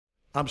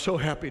I'm so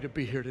happy to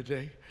be here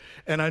today.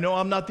 And I know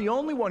I'm not the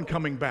only one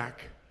coming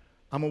back.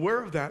 I'm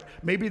aware of that.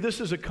 Maybe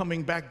this is a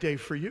coming back day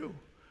for you.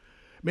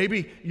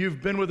 Maybe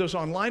you've been with us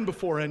online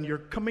before and you're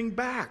coming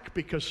back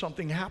because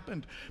something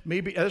happened.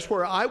 Maybe that's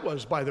where I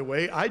was, by the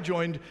way. I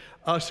joined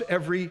us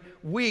every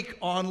week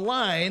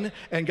online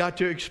and got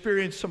to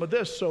experience some of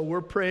this. So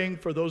we're praying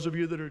for those of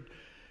you that are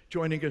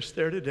joining us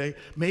there today.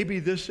 Maybe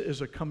this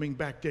is a coming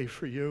back day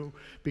for you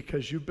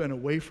because you've been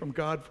away from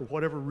God for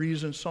whatever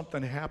reason.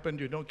 Something happened.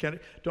 You don't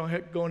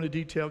go into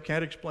detail,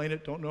 can't explain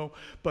it, don't know.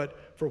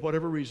 But for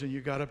whatever reason, you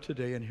got up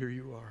today and here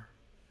you are.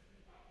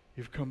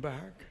 You've come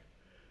back.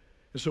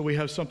 And so we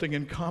have something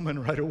in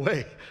common right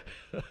away.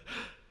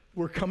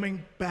 We're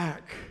coming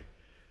back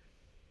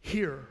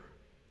here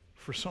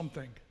for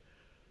something.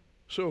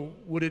 So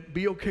would it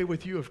be okay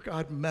with you if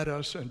God met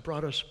us and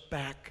brought us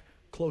back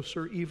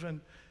closer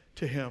even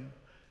to Him?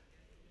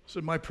 This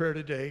is my prayer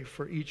today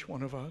for each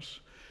one of us.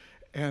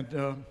 And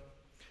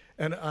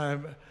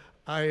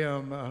I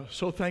am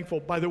so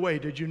thankful. By the way,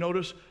 did you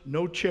notice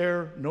no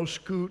chair, no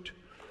scoot,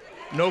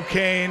 no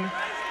cane,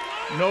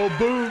 no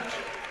boot?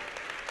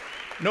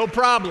 No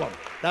problem.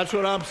 That's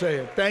what I'm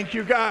saying. Thank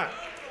you, God.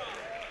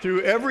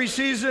 Through every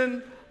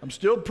season, I'm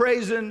still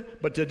praising,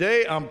 but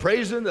today I'm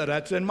praising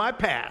that's in my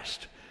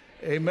past.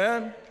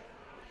 Amen.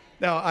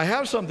 Now, I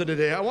have something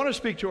today. I want to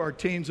speak to our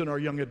teens and our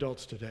young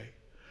adults today.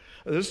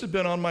 This has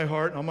been on my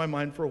heart and on my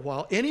mind for a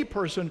while. Any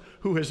person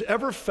who has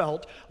ever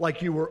felt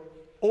like you were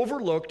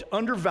overlooked,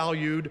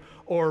 undervalued,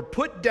 or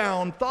put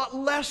down, thought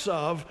less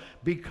of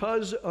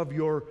because of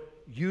your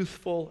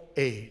youthful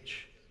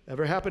age.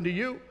 Ever happened to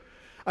you?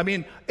 I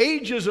mean,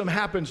 ageism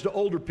happens to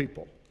older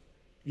people.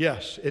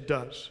 Yes, it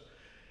does.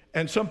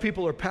 And some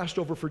people are passed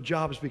over for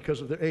jobs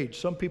because of their age.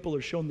 Some people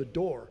are shown the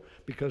door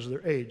because of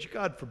their age.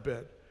 God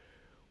forbid.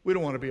 We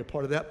don't want to be a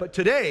part of that. But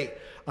today,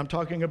 I'm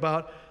talking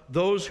about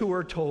those who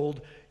are told,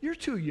 you're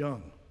too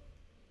young.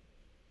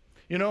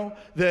 You know,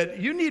 that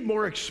you need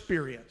more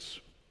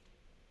experience.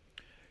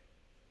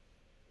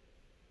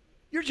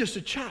 You're just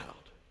a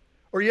child.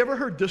 Or you ever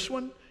heard this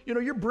one? You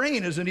know, your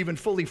brain isn't even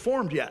fully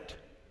formed yet.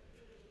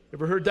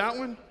 Ever heard that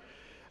one?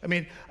 I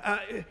mean,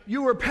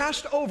 you were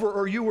passed over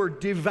or you were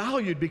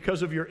devalued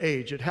because of your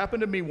age. It happened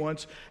to me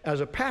once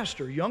as a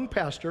pastor, young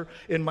pastor,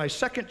 in my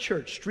second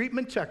church,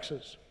 Streetman,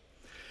 Texas.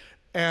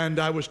 And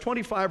I was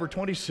 25 or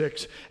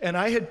 26, and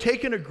I had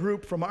taken a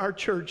group from our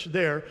church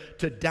there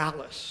to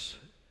Dallas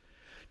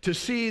to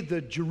see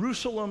the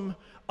Jerusalem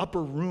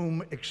Upper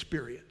Room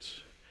experience.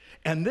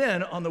 And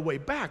then on the way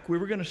back, we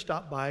were going to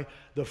stop by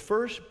the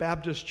First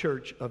Baptist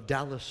Church of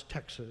Dallas,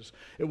 Texas.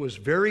 It was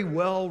very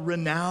well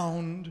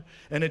renowned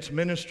in its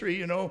ministry,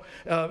 you know,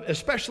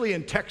 especially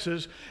in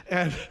Texas.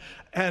 And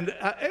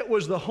it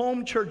was the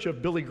home church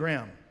of Billy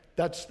Graham.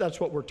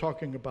 That's what we're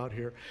talking about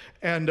here.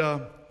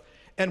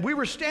 And we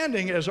were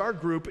standing as our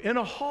group in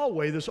a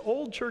hallway, this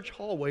old church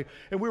hallway,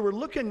 and we were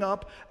looking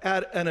up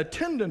at an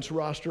attendance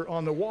roster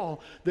on the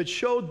wall that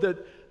showed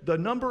that the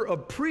number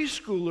of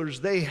preschoolers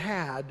they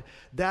had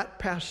that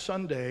past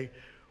Sunday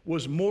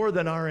was more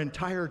than our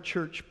entire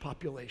church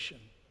population.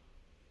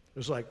 It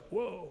was like,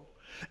 whoa.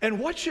 And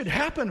what should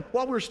happen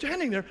while we're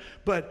standing there?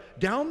 But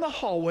down the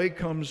hallway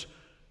comes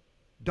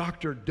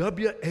Dr.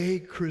 W.A.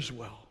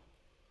 Criswell,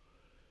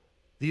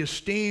 the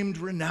esteemed,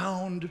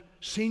 renowned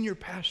senior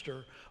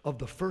pastor of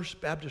the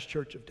First Baptist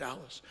Church of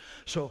Dallas.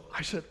 So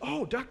I said,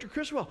 oh, Dr.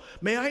 Criswell,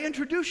 may I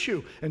introduce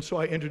you? And so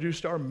I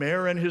introduced our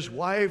mayor and his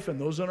wife and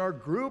those in our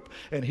group.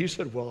 And he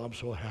said, well, I'm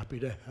so happy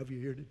to have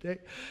you here today.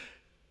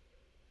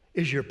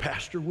 Is your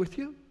pastor with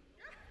you?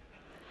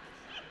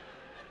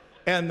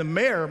 And the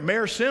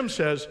Mayor Sims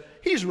says,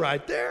 he's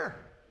right there.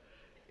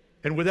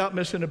 And without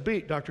missing a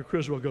beat, Dr.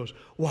 Criswell goes,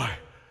 why,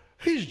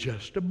 he's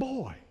just a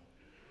boy.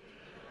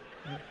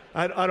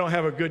 I don't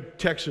have a good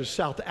Texas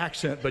South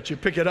accent, but you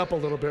pick it up a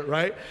little bit,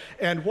 right?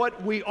 And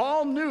what we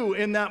all knew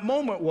in that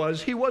moment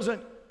was he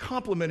wasn't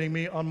complimenting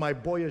me on my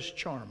boyish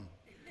charm.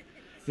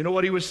 You know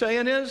what he was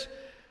saying is,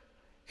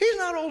 he's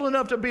not old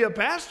enough to be a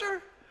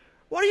pastor.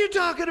 What are you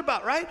talking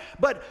about, right?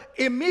 But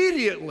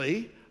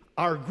immediately,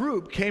 our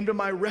group came to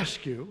my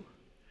rescue,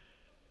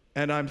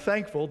 and I'm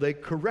thankful they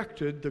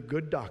corrected the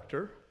good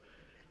doctor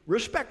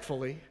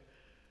respectfully,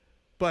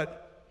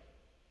 but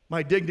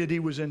my dignity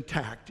was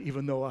intact,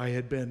 even though I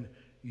had been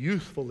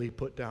youthfully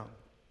put down.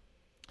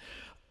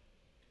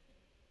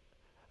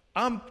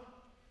 I'm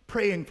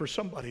praying for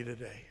somebody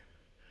today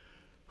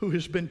who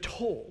has been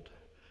told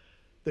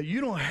that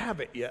you don't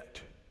have it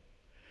yet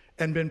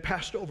and been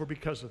passed over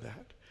because of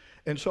that.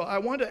 And so I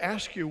want to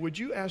ask you, would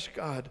you ask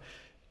God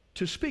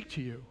to speak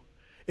to you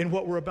in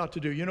what we're about to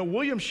do? You know,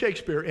 William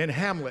Shakespeare in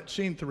Hamlet,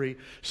 scene 3,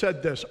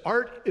 said this,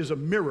 art is a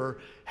mirror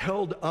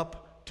held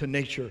up to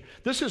nature.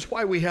 This is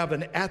why we have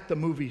an At the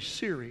Movie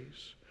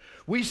series.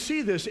 We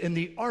see this in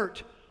the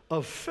art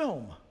of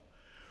film.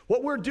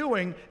 What we're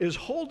doing is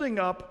holding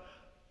up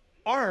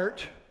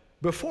art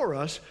before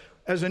us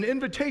as an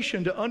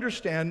invitation to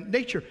understand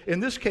nature,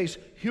 in this case,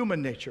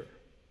 human nature.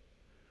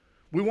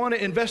 We want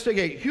to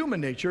investigate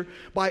human nature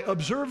by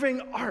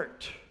observing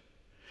art.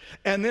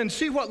 and then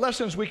see what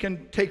lessons we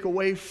can take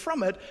away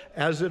from it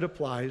as it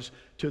applies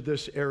to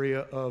this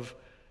area of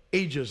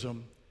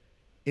ageism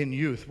in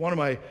youth. One of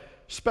my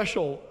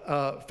special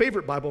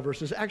favorite Bible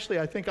verses, actually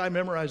I think I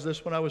memorized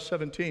this when I was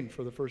 17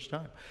 for the first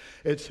time.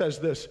 It says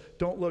this: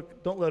 don't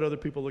let other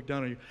people look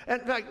down on you.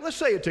 And in fact, let's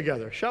say it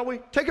together, shall we?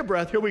 Take a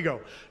breath, here we go.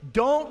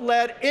 Don't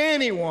let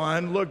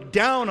anyone look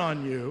down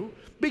on you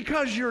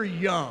because you're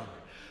young,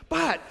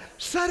 but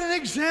set an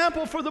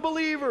example for the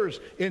believers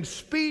in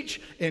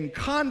speech, in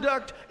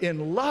conduct,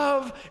 in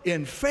love,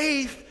 in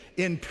faith,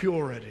 in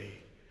purity.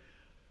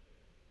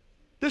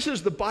 This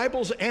is the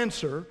Bible's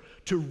answer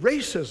to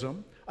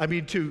racism,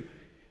 to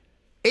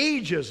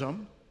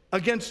ageism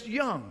against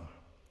young.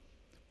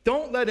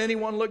 Don't let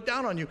anyone look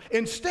down on you.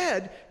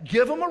 Instead,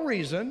 give them a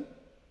reason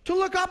to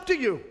look up to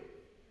you,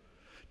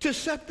 to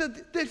set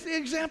the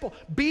example.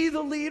 Be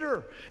the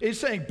leader. He's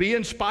saying be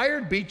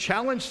inspired, be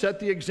challenged, set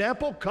the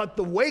example, cut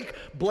the wake,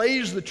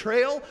 blaze the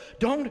trail.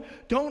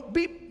 Don't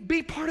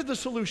be part of the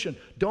solution.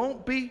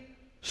 Don't be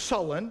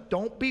sullen.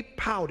 Don't be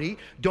pouty.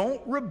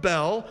 Don't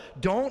rebel.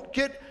 Don't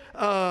get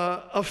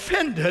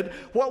offended.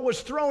 What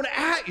was thrown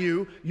at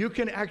you, you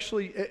can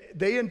actually,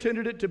 they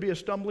intended it to be a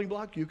stumbling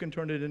block. You can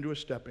turn it into a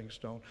stepping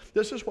stone.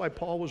 This is why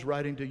Paul was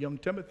writing to young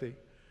Timothy,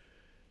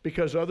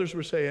 because others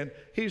were saying,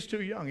 he's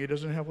too young, he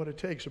doesn't have what it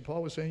takes. And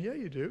Paul was saying, yeah,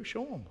 you do.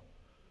 Show him.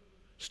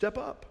 Step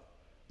up.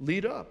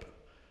 Lead up.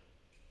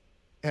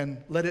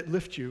 And let it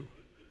lift you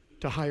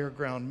to higher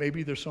ground.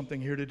 Maybe there's something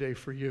here today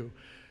for you.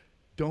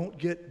 Don't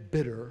get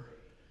bitter.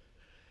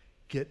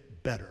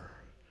 Get better.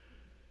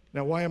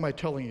 Now, why am I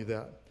telling you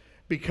that?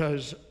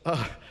 Because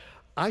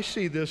I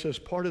see this as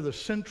part of the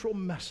central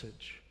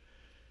message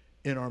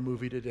in our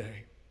movie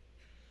today.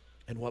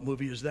 And what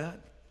movie is that?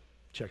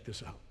 Check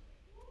this out.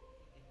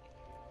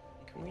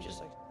 Can we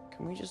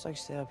just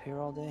stay up here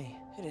all day?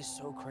 It is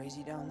so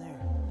crazy down there.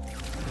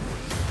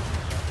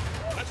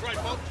 That's right,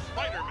 folks.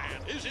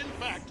 Spider-Man is in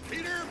fact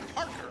Peter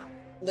Parker.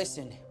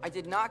 Listen, I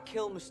did not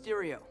kill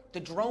Mysterio. The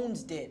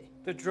drones did.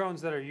 The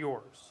drones that are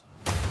yours.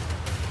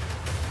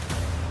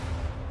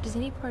 Does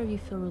any part of you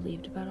feel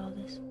relieved about all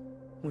this?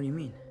 What do you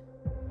mean?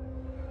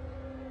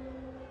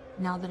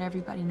 Now that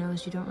everybody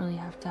knows, you don't really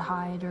have to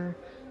hide or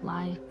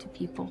lie to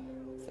people.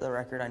 For the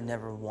record, I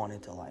never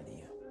wanted to lie to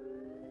you.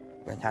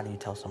 But how do you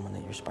tell someone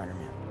that you're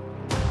Spider-Man?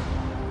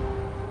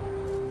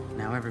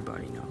 Now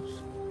everybody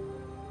knows.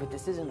 But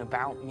this isn't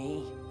about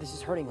me. This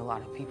is hurting a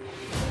lot of people.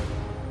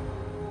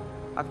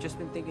 I've just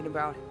been thinking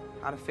about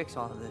how to fix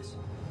all of this.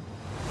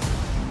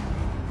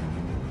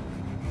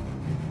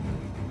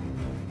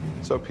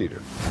 So,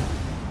 Peter,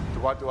 to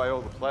what do I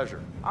owe the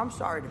pleasure? I'm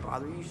sorry to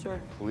bother you,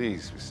 sir.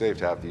 Please, we saved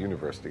half the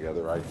universe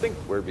together. I think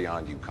we're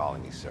beyond you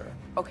calling me sir.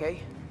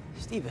 Okay,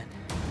 Steven.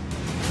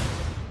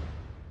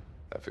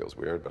 That feels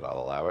weird, but I'll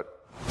allow it.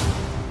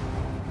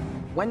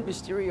 When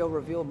Mysterio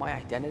revealed my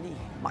identity,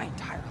 my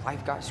entire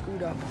life got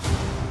screwed up.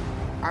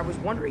 I was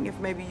wondering if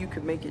maybe you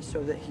could make it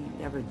so that he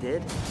never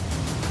did.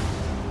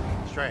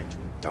 Strange.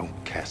 Don't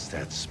cast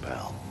that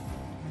spell.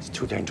 It's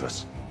too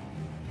dangerous.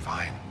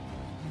 Fine.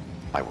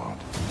 I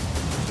won't.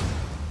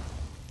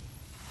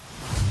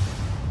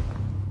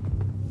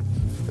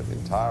 The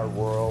entire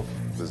world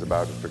is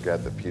about to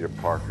forget that Peter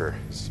Parker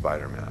is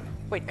Spider-Man.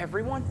 Wait,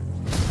 everyone?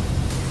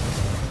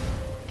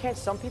 Can't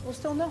some people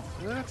still know?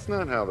 That's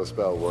not how the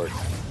spell works.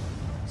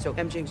 So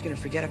MJ's gonna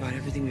forget about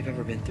everything we've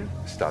ever been through?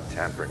 Stop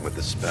tampering with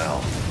the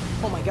spell.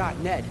 Oh my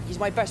God, Ned, he's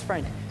my best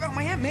friend. Oh,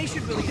 my Aunt May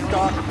should really know.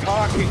 Stop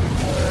talking!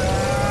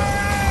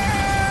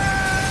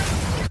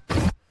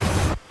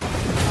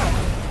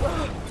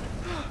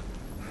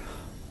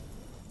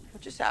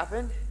 What just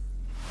happened?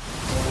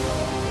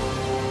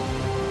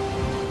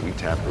 We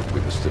tampered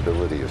with the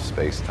stability of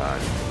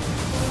space-time.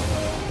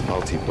 The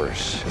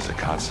multiverse is a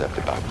concept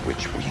about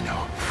which we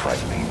know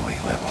frighteningly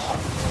little.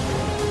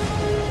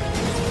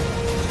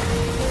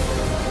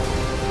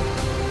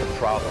 The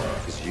problem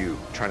is you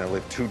trying to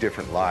live two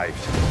different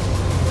lives.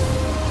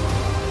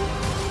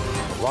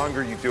 The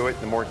longer you do it,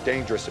 the more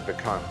dangerous it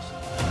becomes.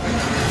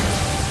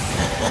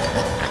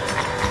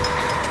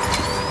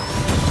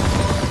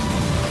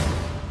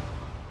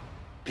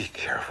 Be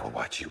careful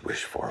what you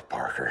wish for,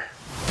 Parker.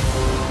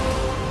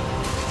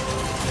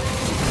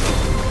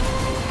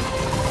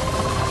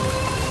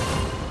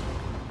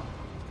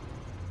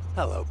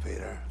 Hello,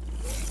 Peter.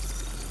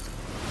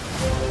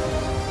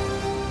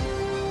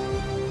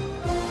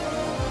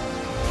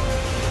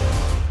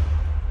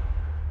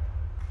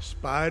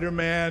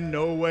 Spider-Man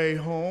No Way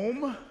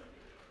Home.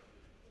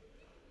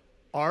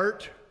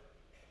 Art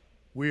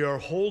we are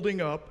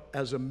holding up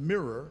as a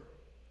mirror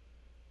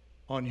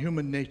on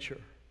human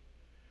nature.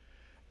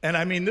 And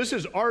I mean, this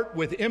is art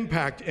with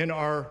impact in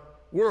our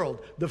world.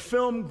 The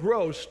film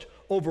grossed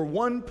over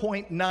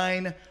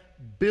 $1.9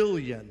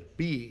 billion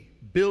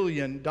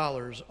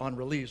on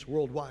release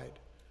worldwide.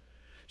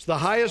 It's the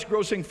highest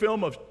grossing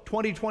film of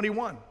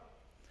 2021.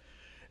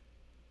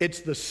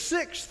 It's the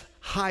sixth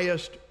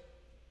highest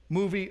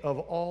movie of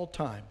all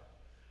time.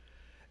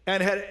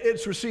 And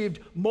it's received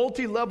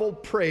multi-level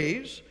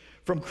praise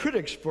from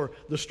critics for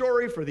the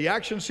story, for the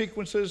action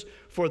sequences,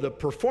 for the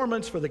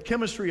performance, for the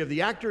chemistry of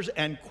the actors,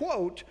 and,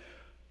 quote,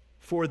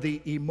 for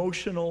the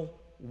emotional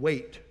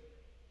weight,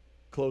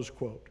 close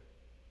quote.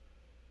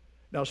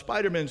 Now,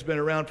 Spider-Man's been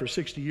around for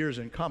 60 years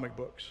in comic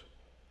books.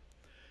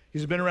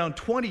 He's been around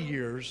 20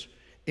 years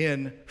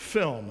in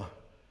film.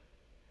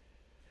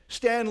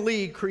 Stan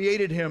Lee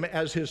created him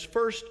as his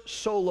first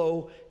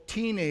solo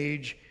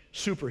teenage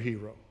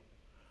superhero.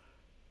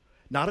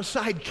 Not a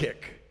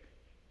sidekick.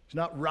 He's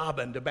not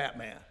Robin to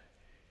Batman.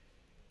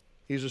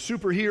 He's a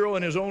superhero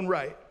in his own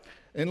right.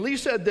 And Lee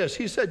said this.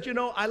 He said,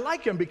 I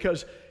like him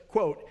because,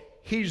 quote,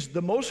 he's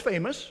the most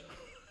famous.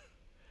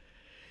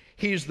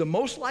 He's the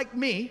most like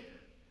me.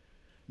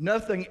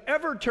 Nothing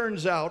ever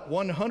turns out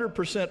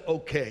 100%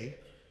 okay.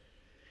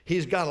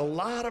 He's got a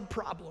lot of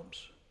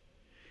problems.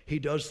 He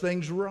does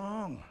things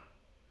wrong.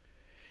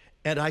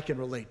 And I can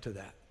relate to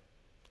that,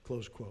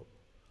 close quote.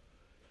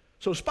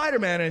 So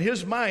Spider-Man in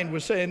his mind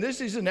was saying,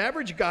 this is an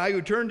average guy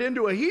who turned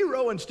into a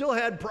hero and still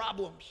had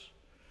problems.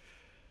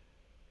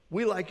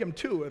 We like him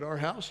too at our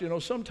house.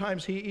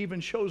 Sometimes he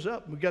even shows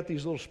up. We got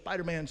these little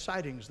Spider-Man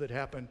sightings that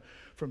happen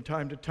from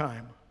time to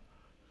time.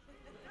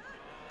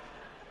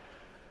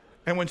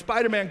 And when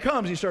Spider-Man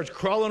comes, he starts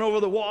crawling over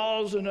the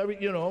walls and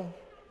you know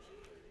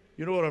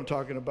what I'm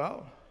talking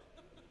about.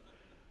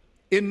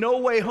 In No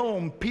Way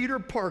Home, Peter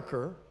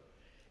Parker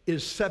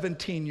is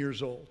 17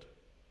 years old.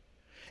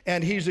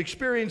 And he's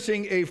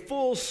experiencing a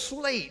full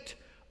slate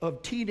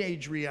of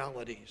teenage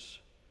realities.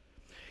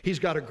 He's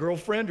got a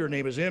girlfriend, her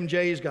name is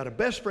MJ. He's got a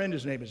best friend,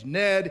 his name is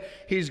Ned.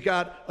 He's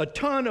got a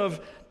ton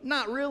of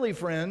not really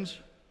friends.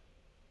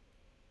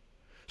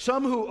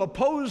 Some who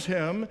oppose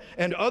him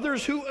and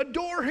others who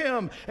adore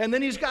him. And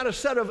then he's got a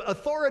set of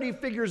authority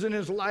figures in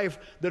his life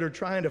that are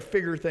trying to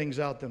figure things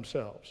out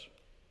themselves.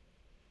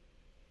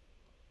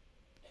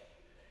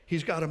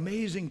 He's got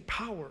amazing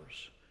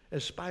powers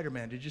as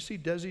Spider-Man. Did you see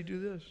Desi do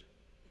this?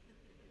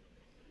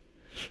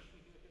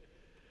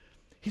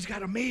 He's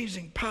got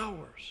amazing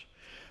powers.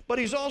 But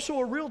he's also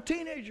a real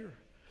teenager.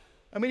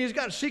 I mean, he's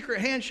got a secret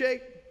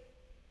handshake.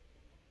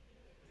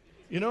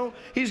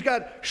 He's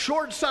got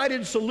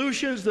short-sighted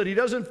solutions that he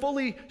doesn't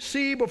fully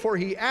see before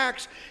he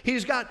acts.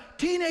 He's got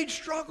teenage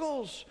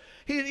struggles.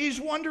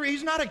 He's wondering,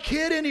 he's not a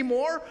kid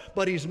anymore,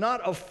 but he's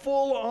not a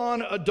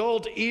full-on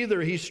adult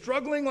either. He's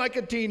struggling like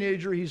a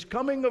teenager. He's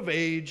coming of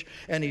age,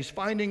 and he's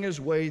finding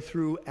his way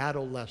through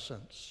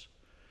adolescence.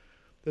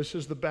 This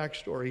is the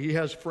backstory. He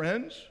has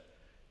friends.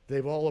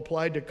 They've all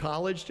applied to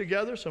college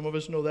together. Some of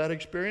us know that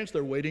experience.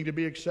 They're waiting to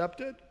be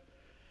accepted.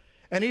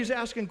 And he's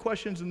asking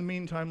questions in the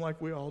meantime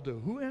like we all do.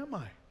 Who am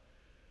I? I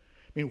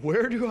mean,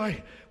 where do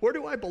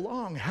I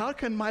belong? How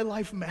can my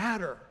life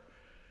matter?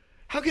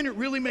 How can it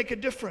really make a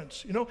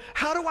difference?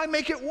 How do I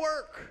make it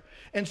work?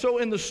 And so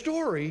in the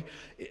story,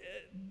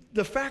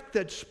 the fact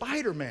that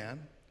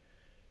Spider-Man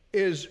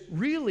is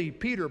really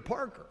Peter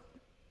Parker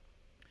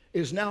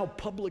is now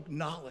public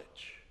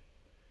knowledge.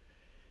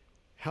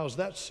 How's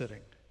that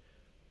sitting?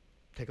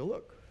 Take a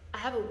look. I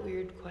have a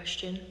weird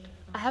question.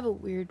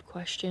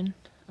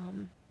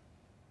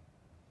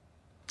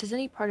 Does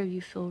any part of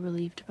you feel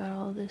relieved about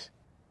all of this?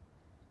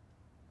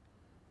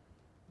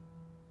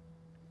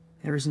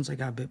 Ever since I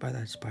got bit by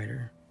that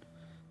spider,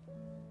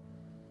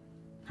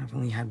 I've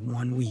only had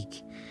 1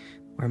 week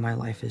where my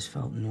life has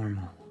felt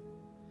normal.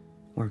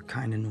 Or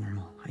kind of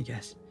normal, I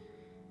guess.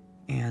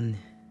 And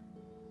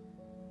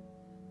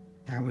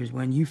that was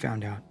when you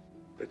found out.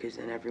 Because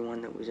then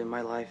everyone that was in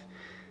my life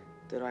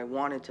that I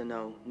wanted to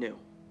know knew.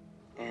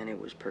 And it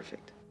was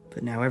perfect.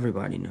 But now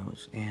everybody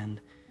knows, and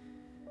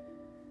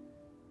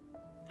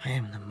I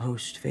am the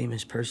most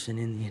famous person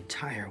in the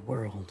entire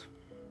world.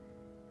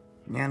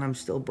 And I'm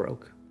still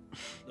broke.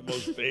 The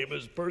most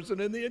famous person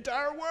in the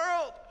entire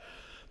world,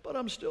 but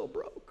I'm still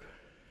broke.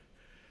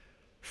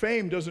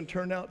 Fame doesn't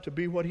turn out to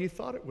be what he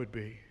thought it would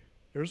be.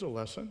 There's a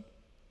lesson.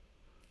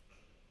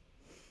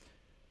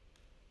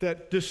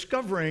 That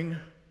discovering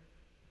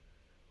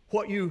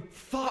what you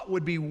thought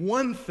would be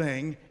one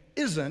thing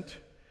isn't,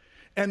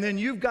 and then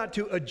you've got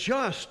to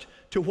adjust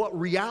to what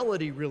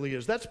reality really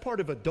is. That's part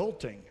of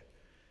adulting.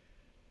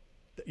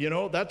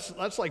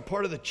 That's like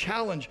part of the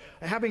challenge,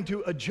 having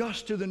to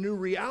adjust to the new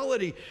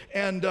reality.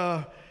 And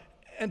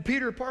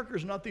Peter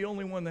Parker's not the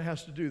only one that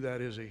has to do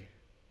that, is he?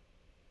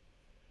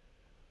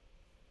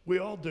 We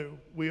all do.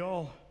 We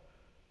all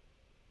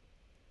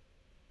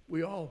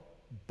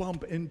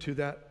bump into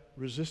that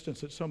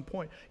resistance at some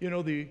point.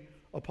 The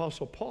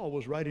Apostle Paul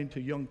was writing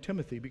to young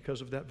Timothy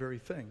because of that very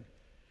thing.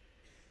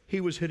 He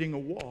was hitting a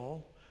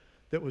wall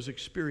that was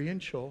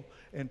experiential,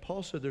 and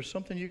Paul said, there's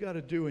something you got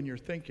to do in your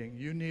thinking.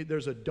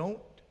 There's a don't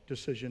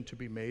decision to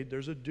be made.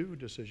 There's a do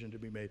decision to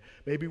be made.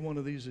 Maybe one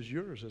of these is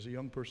yours as a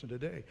young person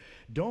today.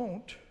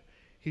 Don't,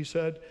 he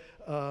said,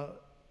 well,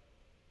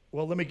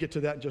 let me get to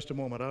that in just a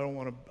moment. I don't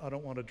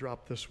want to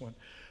drop this one.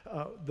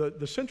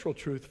 The central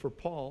truth for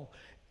Paul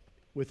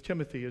with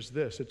Timothy is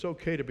this: it's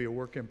okay to be a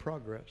work in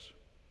progress.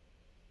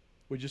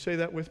 Would you say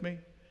that with me?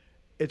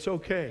 It's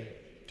okay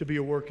to be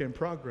a work in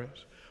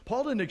progress.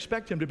 Paul didn't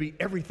expect him to be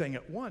everything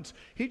at once.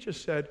 He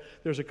just said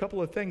there's a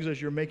couple of things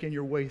as you're making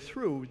your way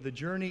through the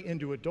journey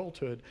into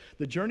adulthood.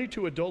 The journey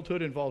to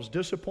adulthood involves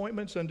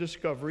disappointments and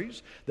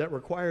discoveries that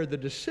require the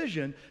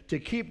decision to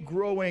keep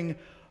growing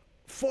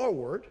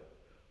forward,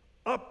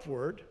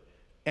 upward,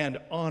 and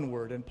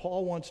onward. And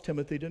Paul wants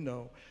Timothy to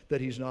know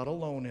that he's not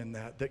alone in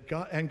that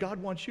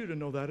God wants you to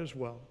know that as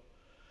well.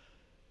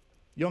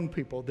 Young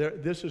people,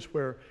 this is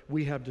where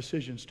we have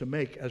decisions to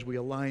make as we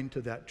align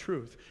to that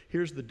truth.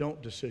 Here's the don't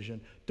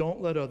decision.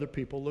 Don't let other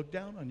people look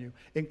down on you,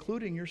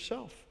 including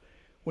yourself.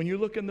 When you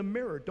look in the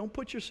mirror, don't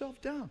put yourself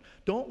down.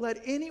 Don't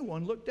let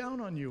anyone look down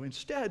on you.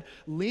 Instead,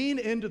 lean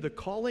into the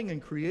calling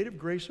and creative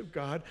grace of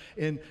God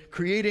in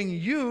creating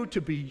you to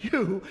be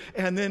you,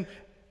 and then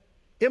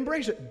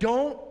embrace it.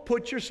 Don't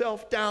put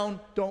yourself down.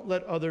 Don't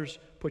let others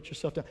put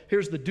yourself down.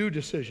 Here's the do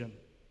decision.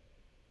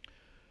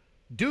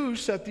 Do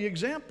set the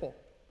example.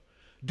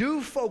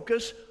 Do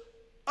focus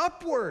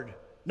upward,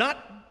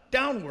 not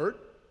downward.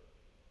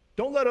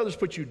 Don't let others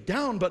put you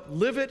down, but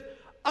live it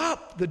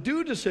up. The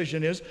do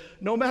decision is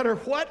no matter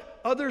what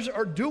others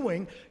are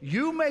doing,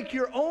 you make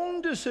your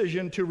own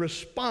decision to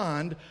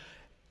respond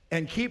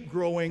and keep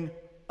growing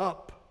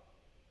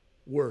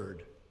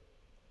upward.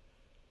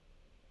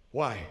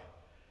 Why?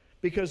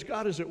 Because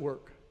God is at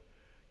work.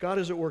 God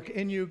is at work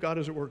in you. God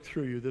is at work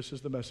through you. This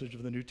is the message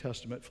of the New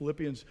Testament.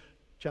 Philippians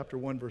Chapter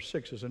 1, verse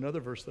 6 is another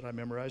verse that I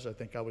memorized. I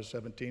think I was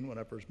 17 when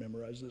I first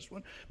memorized this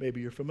one.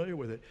 Maybe you're familiar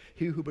with it.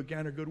 He who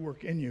began a good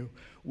work in you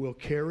will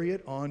carry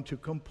it on to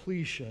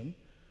completion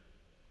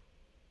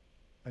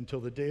until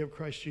the day of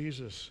Christ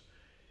Jesus.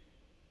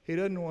 He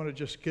doesn't want to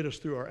just get us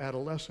through our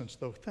adolescence,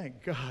 though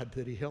thank God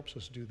that he helps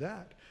us do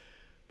that.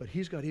 But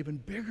he's got even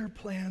bigger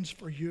plans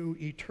for you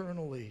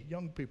eternally.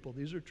 Young people,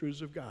 these are truths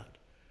of God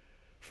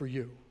for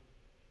you.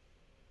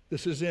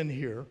 This is in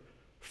here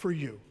for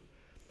you.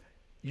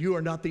 You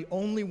are not the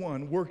only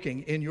one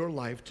working in your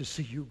life to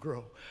see you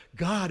grow.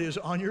 God is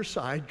on your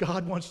side.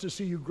 God wants to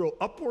see you grow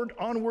upward,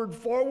 onward,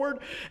 forward.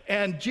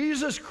 And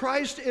Jesus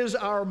Christ is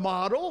our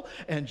model,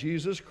 and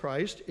Jesus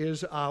Christ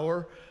is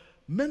our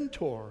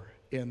mentor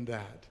in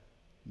that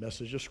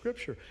message of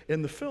Scripture.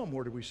 In the film,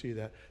 where do we see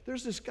that?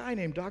 There's this guy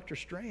named Dr.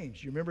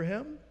 Strange. You remember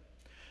him?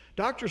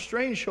 Dr.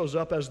 Strange shows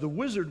up as the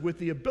wizard with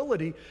the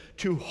ability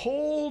to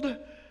hold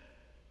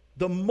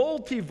the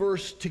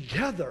multiverse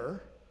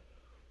together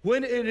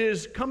when it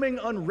is coming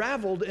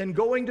unraveled and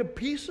going to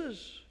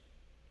pieces.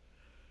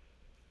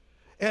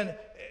 And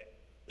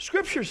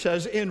Scripture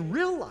says in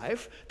real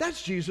life,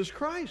 that's Jesus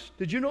Christ.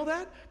 Did you know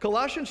that?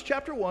 Colossians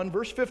chapter 1,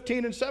 verse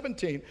 15 and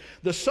 17.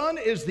 The Son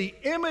is the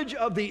image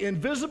of the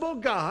invisible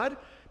God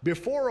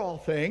before all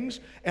things.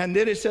 And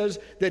then it says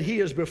that he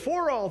is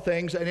before all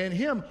things, and in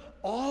him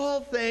all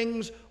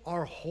things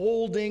are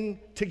holding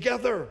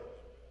together.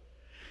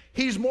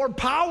 He's more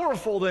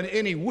powerful than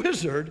any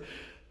wizard,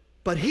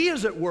 but he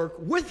is at work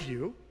with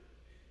you.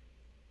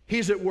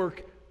 He's at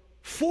work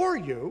for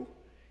you.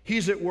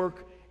 He's at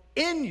work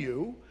in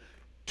you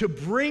to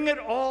bring it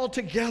all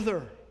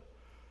together.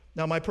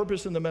 Now, my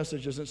purpose in the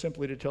message isn't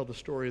simply to tell the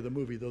story of the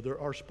movie, though there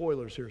are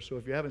spoilers here. So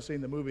if you haven't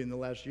seen the movie in the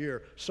last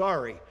year,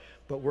 sorry.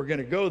 But we're going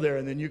to go there,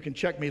 and then you can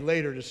check me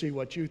later to see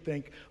what you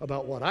think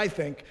about what I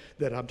think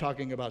that I'm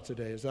talking about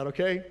today. Is that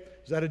okay?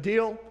 Is that a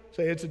deal?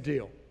 Say it's a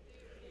deal.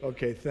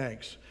 Okay,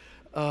 thanks.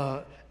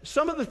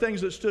 Some of the things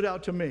that stood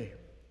out to me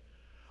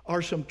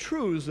are some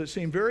truths that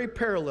seem very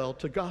parallel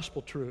to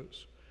gospel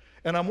truths.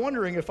 And I'm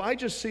wondering if I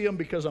just see them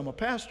because I'm a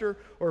pastor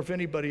or if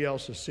anybody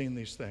else has seen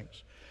these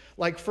things.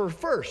 Like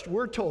first,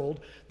 we're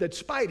told that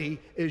Spidey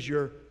is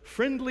your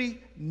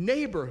friendly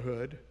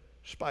neighborhood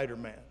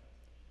Spider-Man.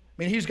 I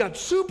mean, he's got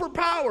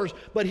superpowers,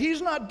 but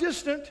he's not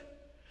distant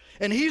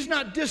and he's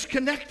not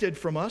disconnected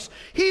from us.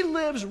 He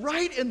lives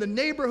right in the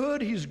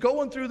neighborhood. He's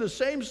going through the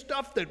same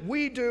stuff that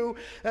we do.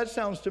 That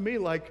sounds to me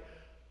like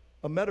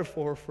a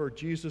metaphor for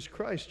Jesus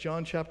Christ.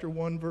 John chapter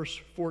 1, verse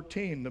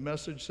 14, the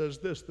message says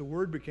this: the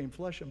Word became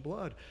flesh and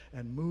blood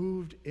and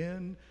moved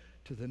into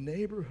the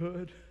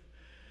neighborhood,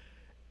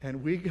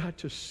 and we got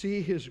to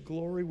see his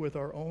glory with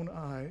our own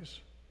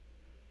eyes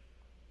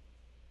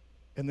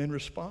and then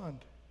respond.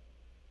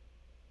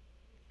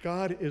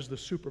 God is the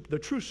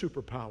true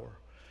superpower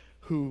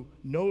who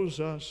knows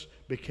us,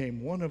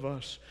 became one of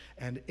us,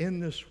 and in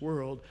this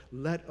world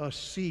let us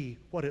see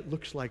what it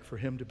looks like for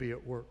him to be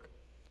at work.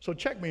 So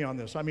check me on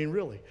this. I mean,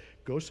 really,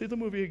 go see the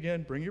movie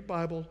again, bring your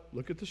Bible,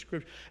 look at the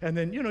Scripture, and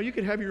then, you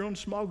could have your own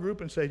small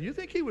group and say, do you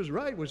think he was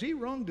right? Was he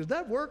wrong? Does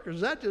that work? Or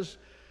is that just,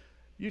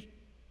 you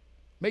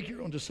make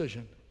your own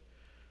decision.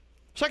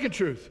 Second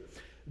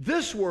truth,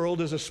 this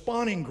world is a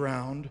spawning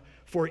ground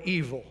for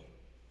evil.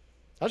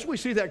 As we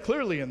see that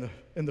clearly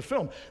in the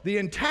film. The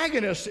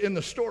antagonists in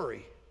the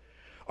story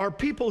are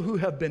people who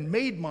have been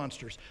made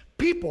monsters.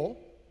 People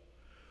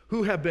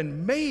who have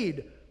been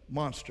made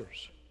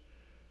monsters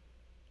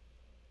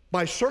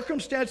by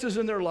circumstances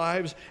in their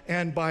lives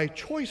and by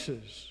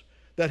choices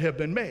that have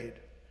been made,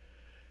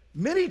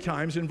 many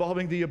times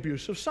involving the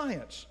abuse of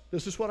science.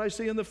 This is what I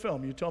see in the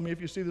film. You tell me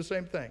if you see the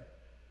same thing.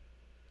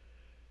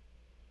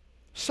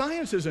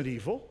 Science isn't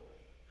evil,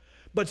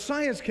 but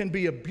science can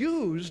be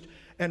abused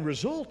and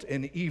result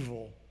in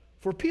evil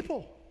for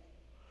people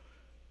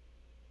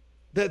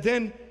that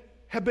then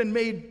have been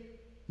made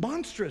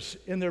monstrous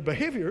in their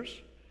behaviors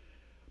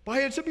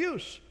by its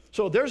abuse.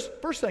 So there's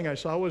first thing I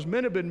saw was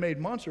men have been made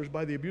monsters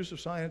by the abuse of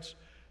science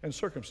and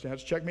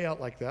circumstance. Check me out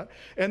like that.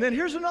 And then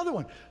here's another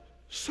one.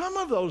 Some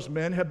of those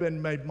men have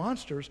been made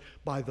monsters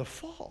by the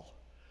fall.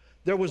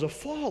 There was a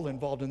fall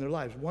involved in their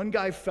lives. One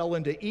guy fell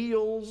into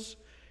eels,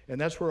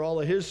 and that's where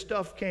all of his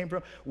stuff came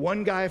from.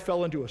 One guy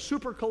fell into a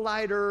super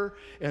collider,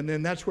 and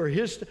then that's where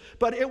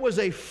but it was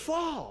a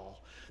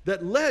fall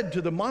that led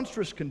to the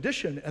monstrous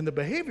condition and the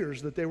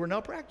behaviors that they were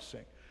now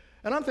practicing.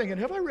 And I'm thinking,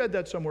 have I read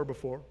that somewhere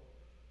before?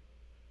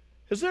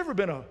 Has there ever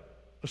been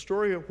a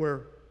story of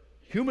where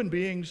human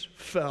beings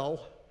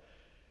fell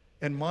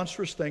and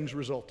monstrous things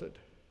resulted?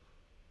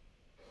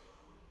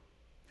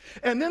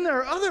 And then there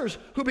are others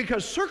who,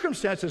 because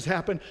circumstances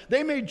happened,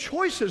 they made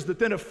choices that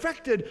then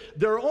affected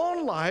their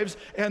own lives,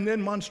 and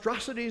then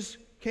monstrosities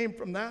came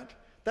from that.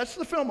 That's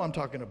the film I'm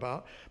talking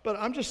about. But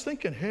I'm just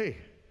thinking, hey,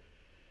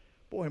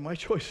 boy, my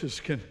choices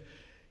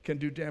can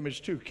do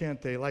damage too,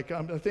 can't they? Like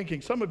I'm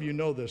thinking, some of you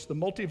know this, the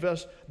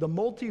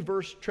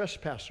multiverse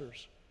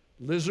trespassers,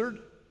 Lizard,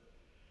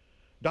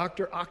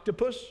 Dr.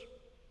 Octopus,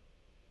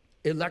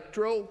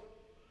 Electro,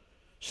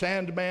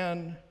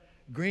 Sandman,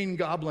 Green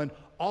Goblin,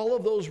 all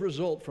of those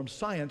result from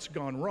science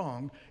gone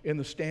wrong in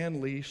the Stan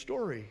Lee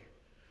story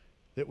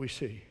that we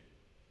see.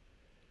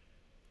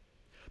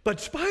 But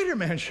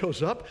Spider-Man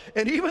shows up,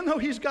 and even though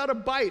he's got a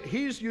bite,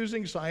 he's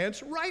using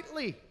science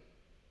rightly.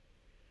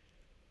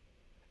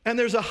 And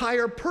there's a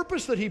higher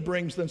purpose that he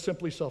brings than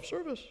simply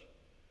self-service.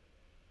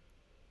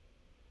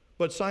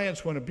 But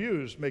science, when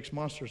abused, makes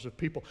monsters of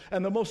people.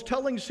 And the most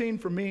telling scene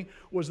for me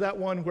was that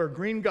one where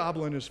Green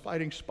Goblin is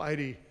fighting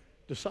Spidey,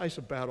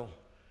 decisive battle.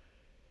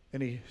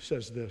 And he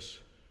says this.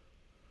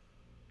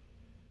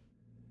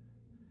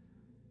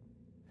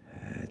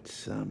 That's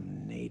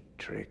some neat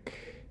trick.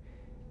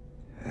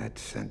 That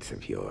sense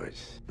of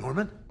yours.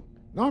 Norman?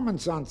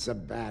 Norman's on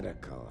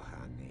sabbatical,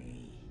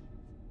 honey.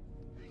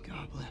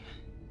 Goblin.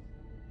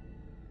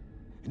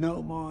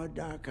 No more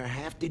darker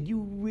half. Did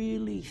you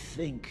really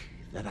think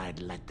that I'd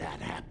let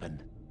that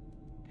happen?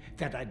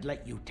 That I'd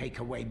let you take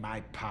away my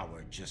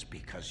power just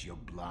because you're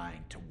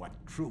blind to what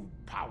true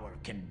power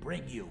can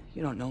bring you?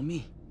 You don't know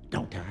me.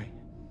 Don't I?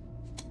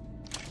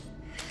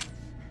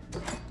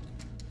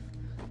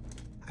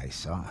 I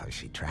saw how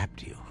she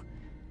trapped you,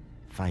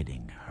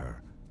 fighting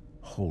her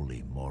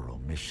holy moral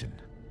mission.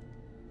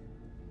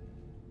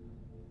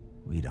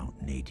 We don't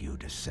need you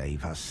to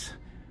save us.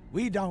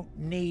 We don't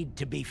need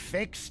to be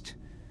fixed.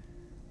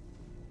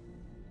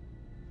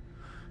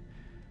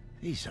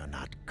 These are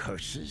not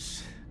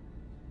curses.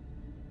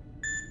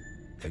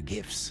 They're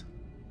gifts.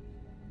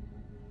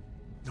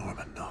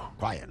 Norman, no.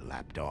 Quiet,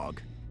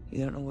 lapdog.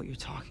 You don't know what you're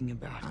talking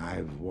about.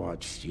 I've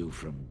watched you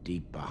from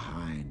deep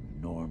behind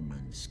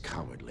Norman's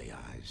cowardly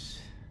eyes,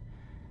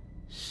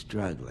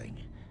 struggling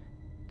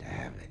to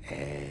have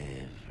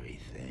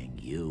everything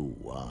you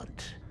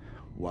want,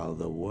 while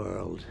the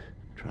world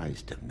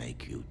tries to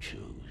make you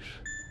choose.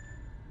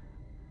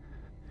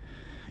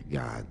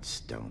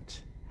 Gods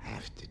don't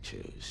have to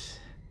choose.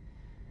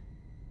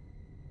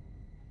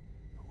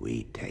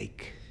 We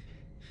take.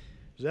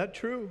 Is that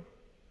true?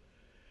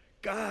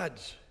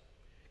 Gods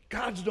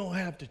don't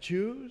have to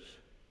choose.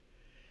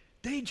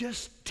 They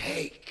just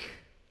take.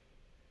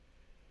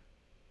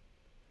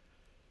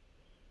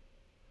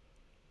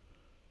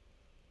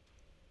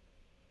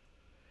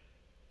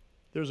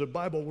 There's a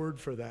Bible word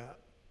for that.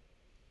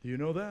 Do you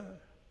know that?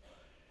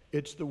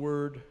 It's the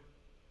word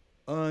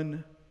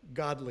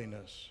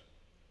ungodliness.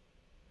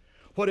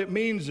 What it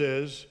means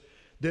is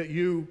that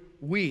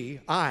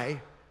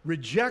I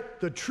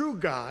reject the true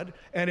God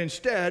and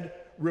instead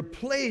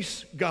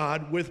replace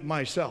God with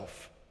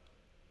myself.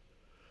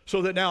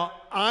 So that now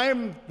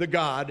I'm the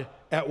God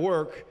at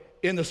work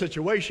in the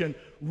situation,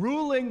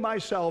 ruling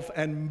myself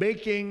and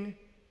making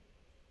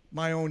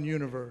my own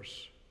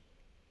universe.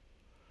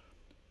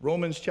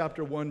 Romans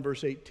chapter 1,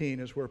 verse 18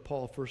 is where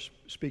Paul first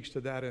speaks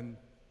to that in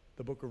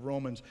the book of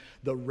Romans.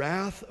 The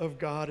wrath of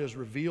God is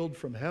revealed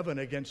from heaven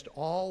against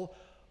all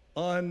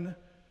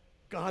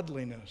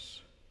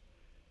ungodliness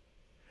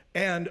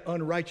and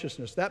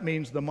unrighteousness. That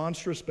means the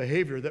monstrous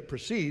behavior that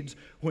proceeds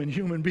when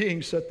human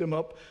beings set them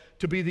up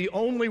to be the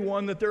only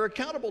one that they're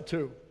accountable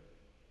to.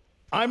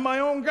 I'm my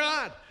own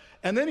God.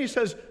 And then he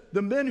says,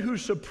 the men who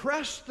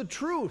suppress the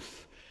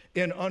truth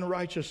in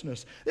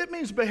unrighteousness. It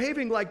means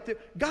behaving like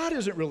God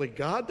isn't really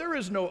God. There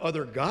is no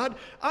other God.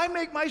 I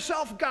make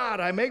myself God.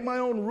 I make my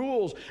own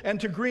rules. And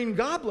to Green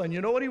Goblin,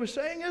 you know what he was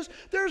saying is,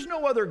 there's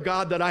no other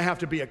God that I have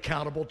to be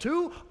accountable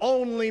to,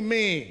 only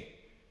me.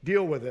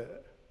 Deal with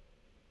it.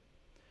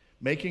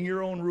 Making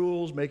your own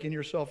rules, making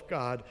yourself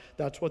God,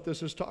 that's what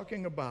this is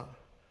talking about.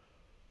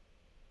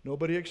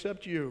 Nobody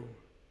except you.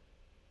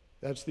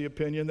 That's the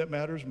opinion that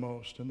matters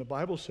most. And the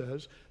Bible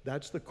says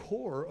that's the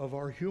core of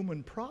our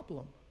human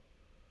problem.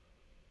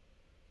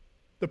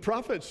 The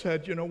prophet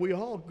said, we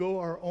all go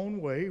our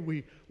own way.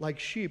 We, like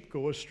sheep,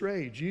 go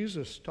astray.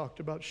 Jesus talked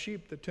about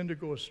sheep that tend to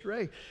go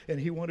astray, and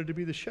he wanted to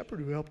be the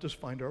shepherd who helped us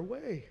find our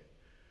way.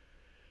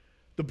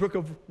 The book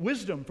of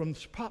wisdom from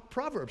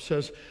Proverbs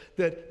says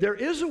that there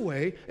is a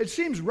way. It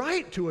seems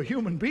right to a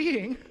human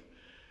being,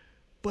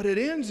 but it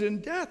ends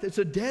in death. It's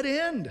a dead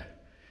end.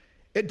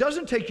 It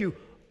doesn't take you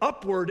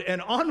upward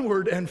and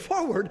onward and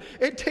forward.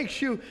 It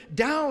takes you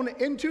down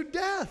into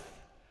death.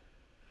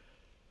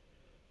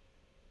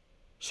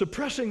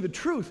 Suppressing the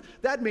truth,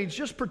 that means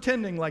just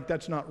pretending like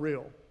that's not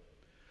real.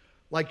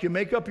 Like you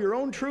make up your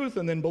own truth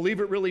and then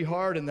believe it really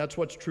hard, and that's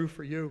what's true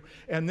for you.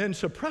 And then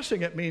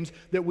suppressing it means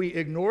that we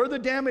ignore the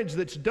damage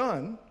that's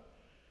done,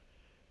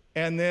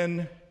 and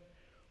then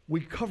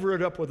we cover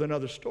it up with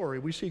another story.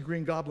 We see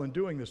Green Goblin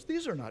doing this.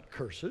 These are not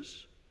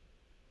curses.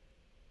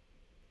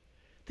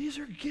 These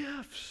are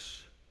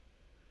gifts.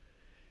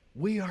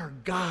 We are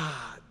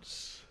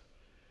God's,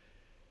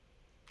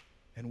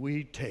 and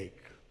we take.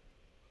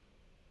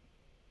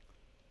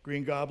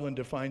 Green Goblin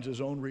defines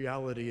his own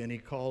reality, and he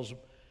calls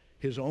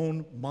his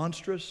own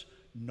monstrous,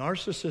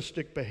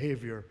 narcissistic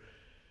behavior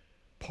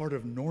part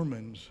of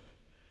Norman's.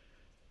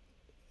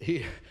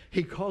 He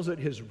calls it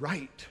his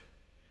right,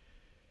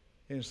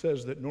 and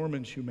says that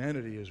Norman's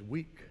humanity is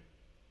weak.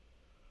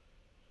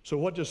 So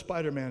what does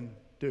Spider-Man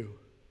do?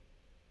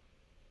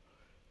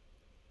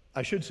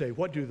 I should say,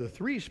 what do the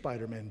 3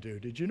 Spider-Men do?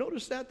 Did you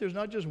notice that? There's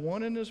not just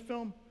one in this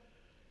film.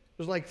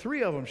 There's like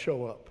 3 of them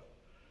show up.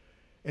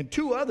 And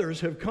 2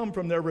 others have come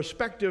from their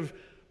respective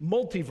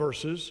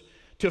multiverses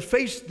to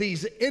face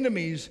these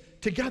enemies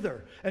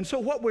together. And so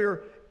what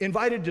we're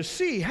invited to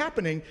see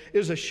happening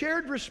is a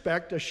shared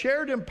respect, a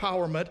shared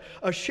empowerment,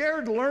 a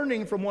shared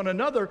learning from one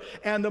another,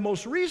 and the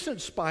most recent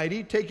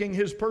Spidey taking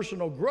his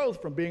personal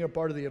growth from being a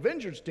part of the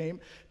Avengers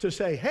team to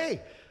say,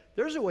 hey,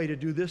 there's a way to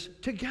do this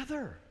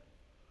together.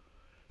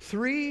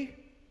 3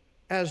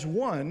 as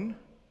one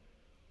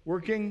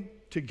working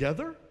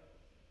together.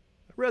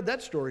 I read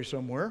that story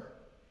somewhere.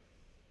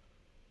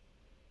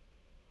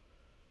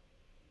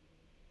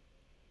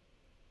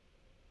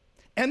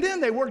 And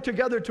then they work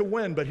together to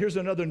win, but here's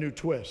another new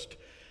twist.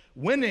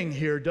 Winning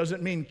here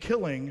doesn't mean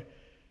killing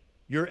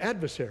your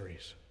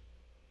adversaries.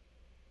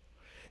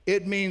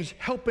 It means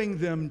helping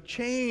them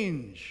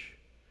change.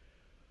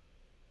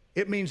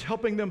 It means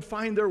helping them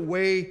find their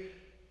way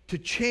to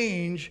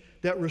change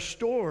that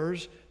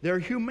restores their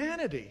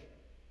humanity.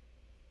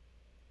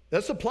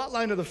 That's the plot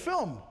line of the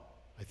film.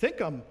 I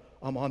think I'm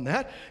on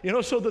that.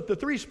 So that the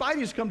 3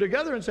 Spideys come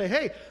together and say,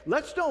 hey,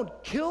 let's don't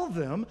kill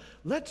them,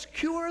 let's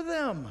cure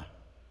them.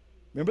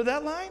 Remember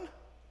that line?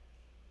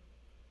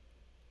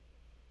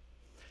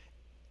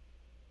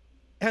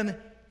 And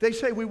they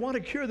say, we want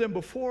to cure them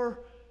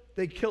before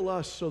they kill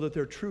us so that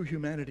their true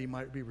humanity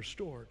might be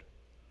restored.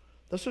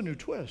 That's a new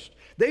twist.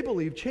 They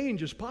believe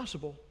change is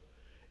possible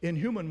in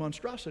human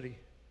monstrosity.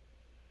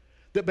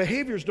 That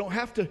behaviors don't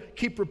have to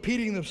keep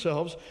repeating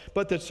themselves,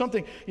 but that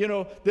something,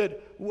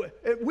 that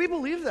we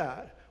believe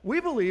that. We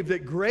believe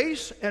that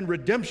grace and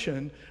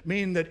redemption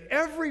mean that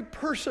every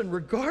person,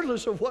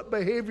 regardless of what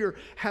behavior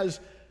has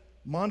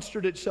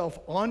monstered itself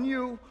on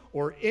you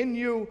or in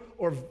you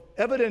or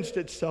evidenced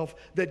itself,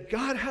 that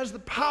God has the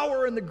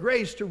power and the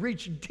grace to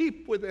reach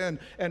deep within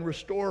and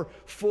restore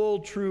full,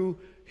 true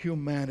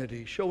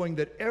humanity, showing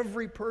that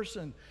every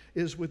person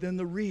is within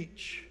the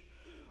reach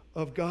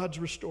of God's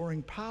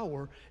restoring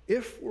power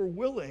if we're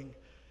willing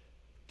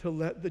to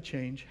let the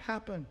change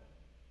happen.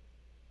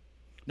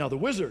 Now, the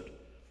wizard,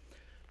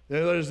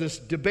 there's this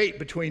debate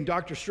between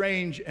Dr.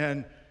 Strange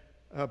and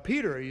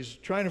Peter. He's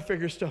trying to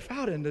figure stuff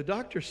out, and the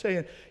doctor's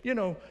saying,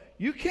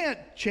 you can't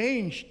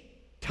change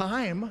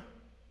time.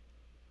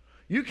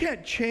 You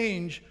can't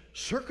change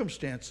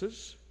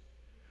circumstances.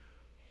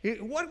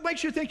 What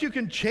makes you think you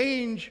can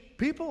change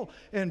people?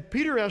 And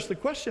Peter asked the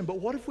question, but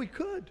what if we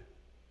could?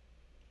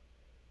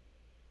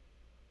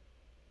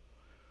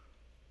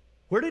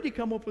 Where did he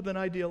come up with an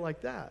idea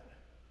like that?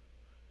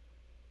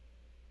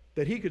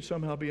 That he could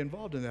somehow be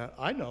involved in that?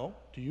 I know.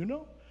 Do you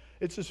know?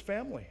 It's his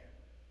family.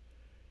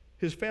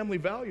 His family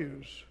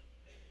values.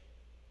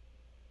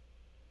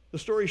 The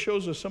story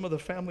shows us some of the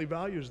family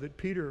values that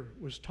Peter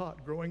was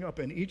taught growing up,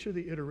 and each of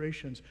the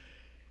iterations.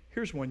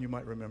 Here's one you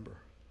might remember.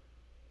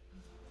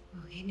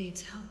 Well, he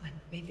needs help, and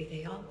maybe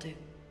they all do.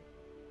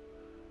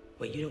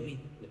 Wait, you don't mean...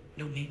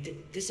 No, May,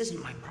 this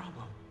isn't my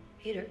problem.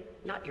 Peter,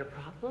 not your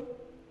problem?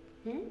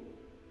 May,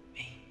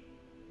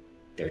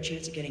 their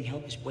chance of getting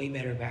help is way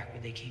better back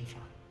where they came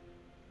from.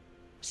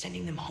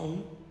 Sending them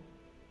home,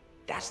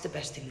 that's the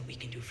best thing that we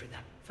can do for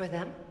them. For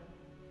them?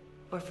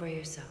 Or for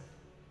yourself?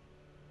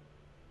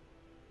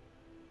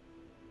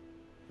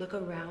 Look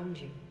around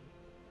you.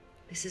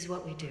 This is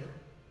what we do.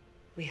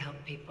 We help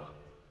people.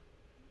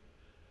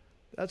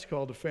 That's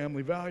called a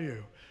family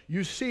value.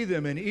 You see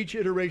them in each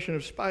iteration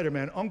of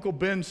Spider-Man. Uncle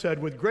Ben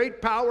said, with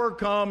great power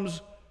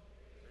comes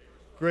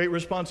great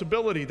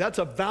responsibility. That's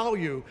a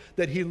value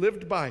that he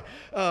lived by.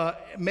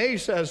 May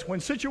says, when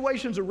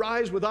situations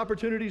arise with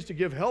opportunities to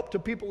give help to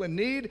people in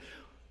need,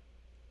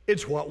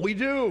 it's what we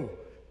do.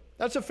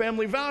 That's a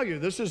family value.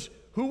 This is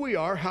who we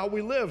are, how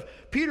we live.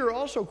 Peter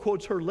also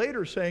quotes her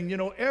later saying, you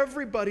know,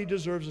 everybody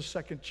deserves a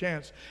second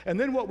chance. And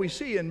then what we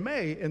see in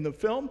May in the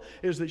film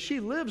is that she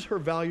lives her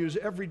values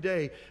every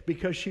day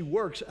because she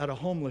works at a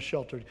homeless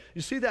shelter.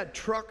 You see that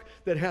truck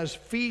that has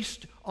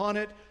FEAST on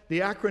it? The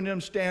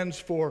acronym stands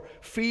for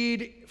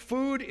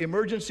Food,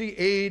 Emergency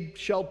Aid,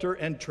 Shelter,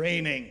 and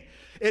Training.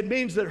 It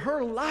means that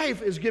her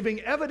life is giving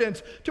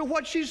evidence to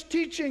what she's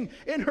teaching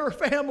in her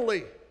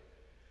family.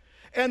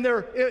 And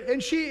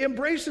she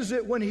embraces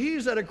it when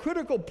he's at a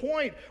critical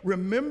point.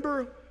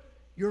 Remember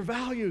your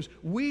values.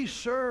 We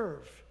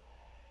serve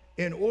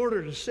in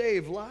order to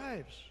save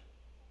lives.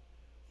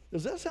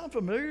 Does that sound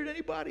familiar to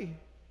anybody?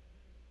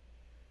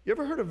 You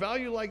ever heard a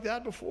value like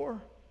that before?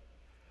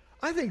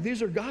 I think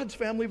these are God's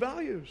family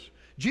values.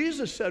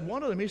 Jesus said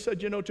one of them, he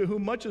said, you know, to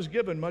whom much is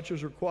given, much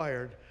is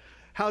required.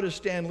 How does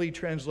Stan Lee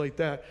translate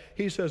that?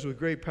 He says, with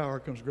great power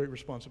comes great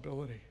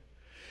responsibility.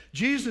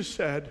 Jesus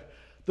said,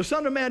 the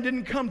Son of Man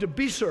didn't come to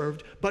be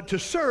served, but to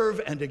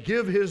serve and to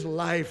give his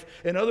life.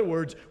 In other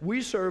words,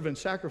 we serve and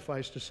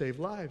sacrifice to save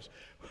lives.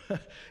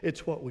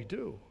 It's what we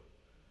do.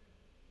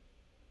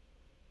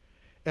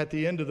 At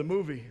the end of the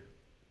movie,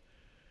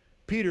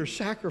 Peter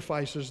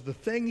sacrifices the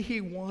thing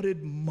he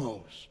wanted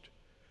most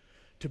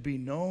to be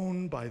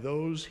known by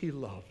those he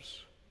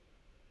loves.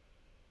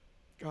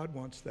 God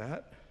wants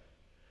that.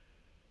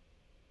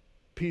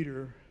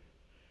 Peter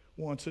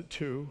wants it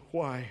too.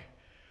 Why?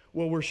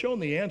 Well, we're shown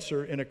the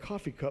answer in a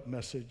coffee cup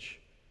message.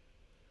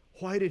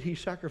 Why did he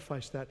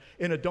sacrifice that?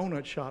 In a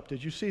donut shop,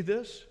 did you see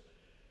this?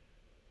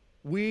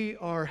 We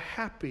are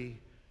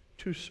happy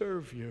to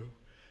serve you.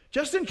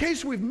 Just in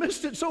case we've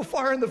missed it so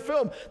far in the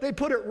film, they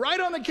put it right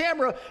on the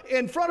camera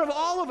in front of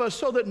all of us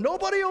so that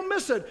nobody will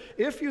miss it.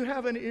 If you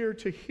have an ear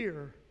to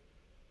hear,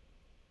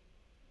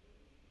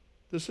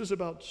 this is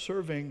about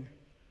serving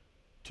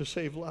to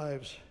save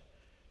lives.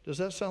 Does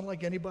that sound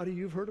like anybody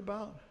you've heard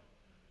about?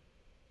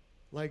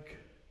 Like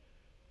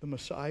the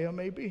Messiah,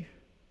 maybe?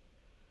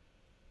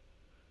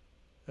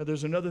 Now,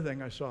 there's another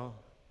thing I saw.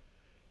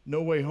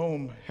 No Way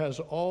Home has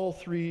all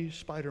three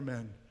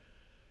Spider-Men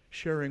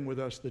sharing with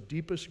us the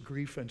deepest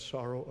grief and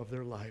sorrow of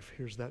their life.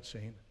 Here's that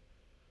scene.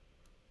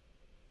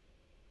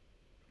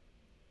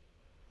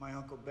 My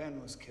Uncle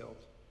Ben was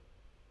killed.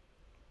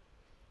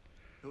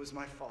 It was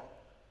my fault.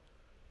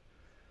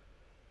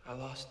 I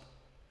lost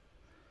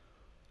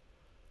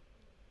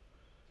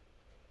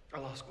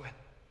Gwen.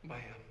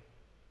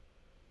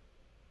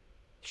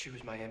 She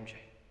was my MJ.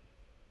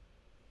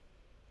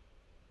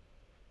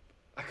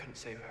 I couldn't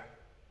save her.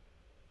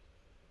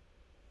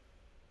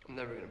 I'm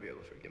never going to be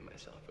able to forgive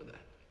myself for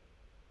that.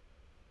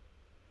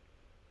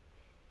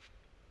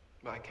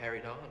 But I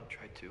carried on,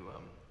 tried to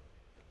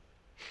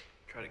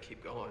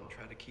keep going,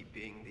 tried to keep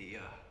being the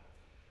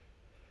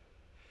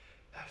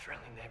that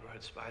friendly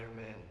neighborhood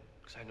Spider-Man,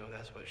 because I know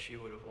that's what she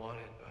would have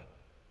wanted. But at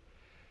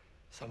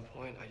some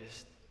point,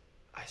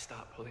 I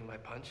stopped pulling my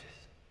punches.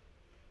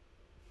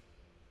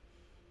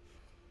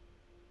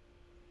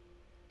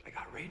 I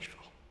got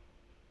rageful.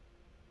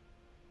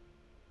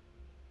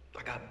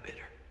 I got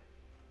bitter.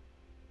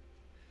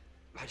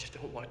 I just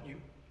don't want you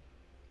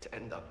to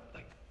end up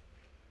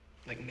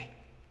like me.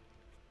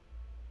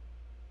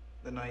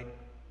 The night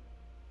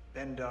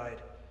Ben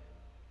died,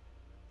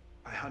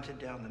 I hunted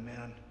down the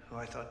man who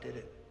I thought did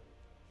it.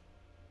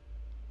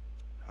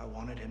 I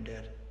wanted him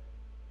dead.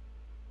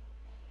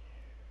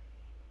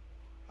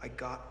 I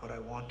got what I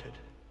wanted.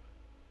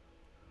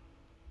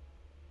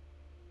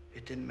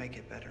 It didn't make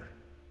it better.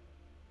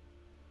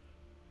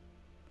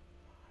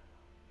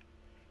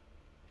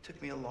 It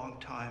took me a long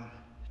time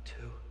to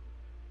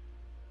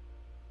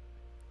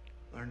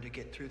learn to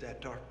get through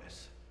that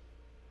darkness.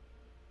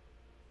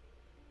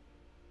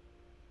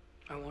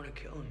 I want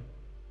to kill him.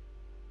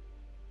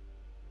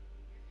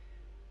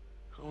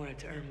 I want to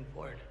tear him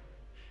apart.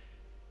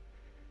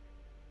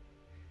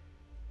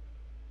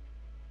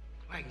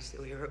 I can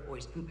still hear her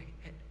voice in my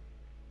head.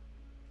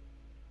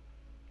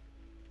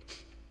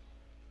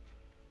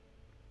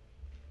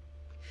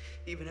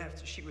 Even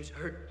after she was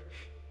hurt,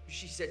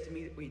 she said to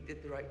me that we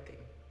did the right thing.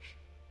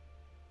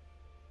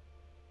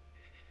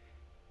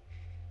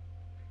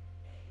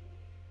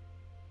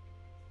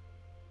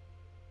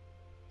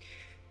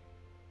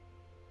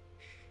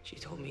 She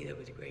told me that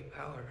with great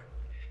power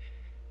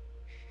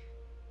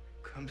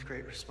comes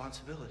great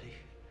responsibility.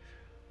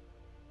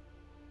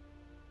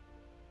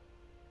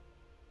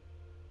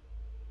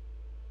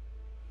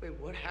 Wait,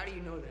 what? How do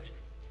you know that?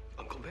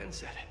 Uncle Ben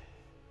said it.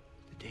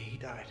 The day he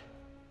died.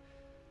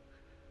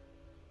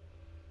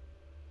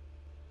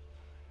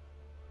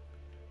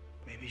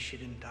 Maybe she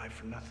didn't die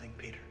for nothing,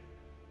 Peter.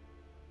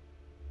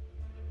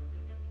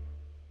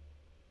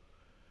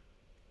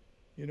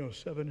 You know,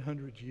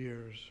 700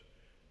 years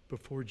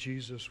before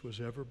Jesus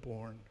was ever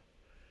born,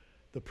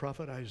 the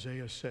prophet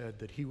Isaiah said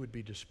that he would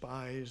be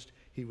despised,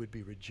 he would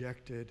be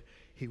rejected,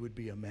 he would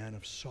be a man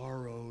of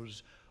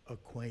sorrows,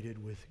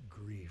 acquainted with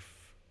grief.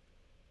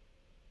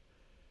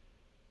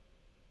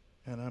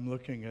 And I'm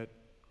looking at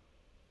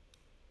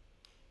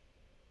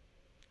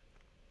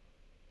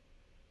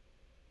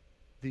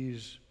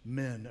these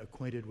men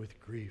acquainted with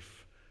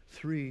grief,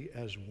 3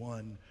 as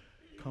one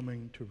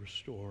coming to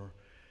restore.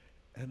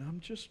 And I'm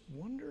just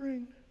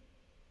wondering.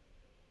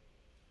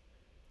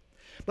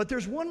 But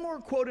there's one more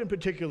quote in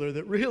particular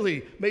that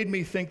really made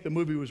me think the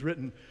movie was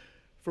written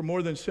for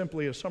more than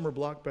simply a summer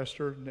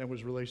blockbuster that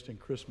was released in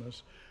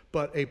Christmas,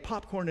 but a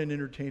popcorn and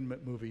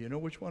entertainment movie. You know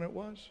which one it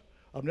was?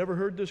 I've never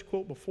heard this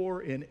quote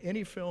before in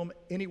any film,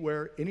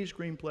 anywhere, any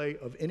screenplay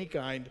of any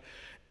kind,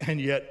 and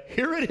yet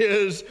here it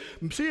is.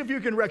 See if you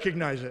can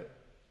recognize it.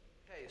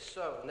 Okay,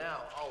 so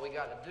now all we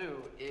got to do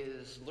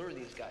is lure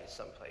these guys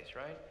someplace,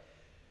 right?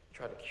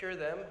 Try to cure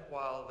them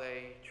while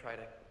they try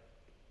to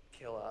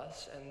kill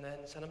us and then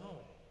send them home.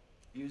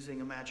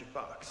 Using a magic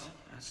box.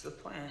 That's the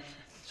plan.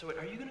 So wait,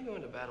 are you going to go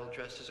into battle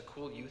dressed as a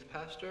cool youth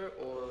pastor,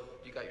 or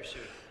you got your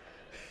suit?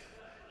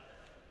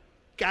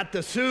 Got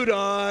the suit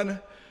on.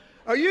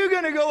 Are you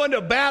going to go into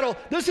battle?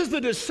 This is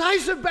the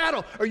decisive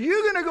battle. Are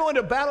you going to go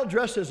into battle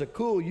dressed as a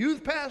cool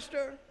youth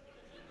pastor?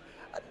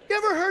 You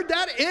ever heard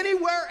that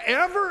anywhere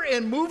ever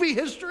in movie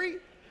history?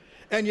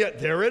 And yet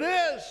there it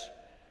is.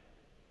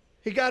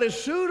 He got his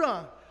suit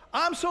on.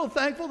 I'm so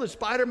thankful that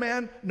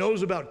Spider-Man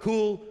knows about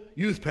cool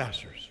youth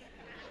pastors.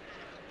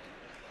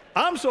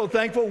 I'm so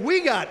thankful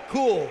we got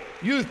cool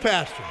youth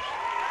pastors.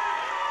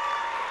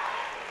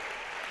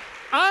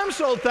 I'm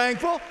so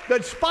thankful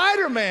that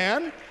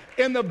Spider-Man,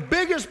 in the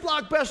biggest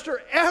blockbuster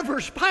ever,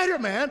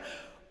 Spider-Man,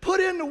 put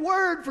in the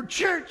word for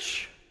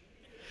church.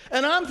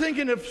 And I'm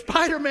thinking if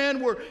Spider-Man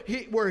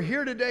were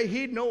here today,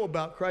 he'd know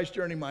about Christ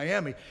Journey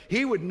Miami.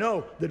 He would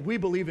know that we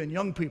believe in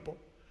young people,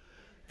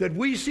 that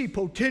we see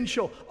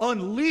potential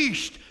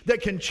unleashed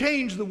that can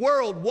change the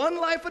world one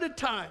life at a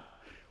time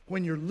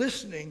when you're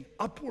listening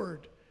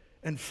upward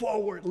and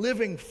forward,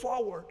 living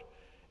forward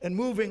and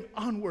moving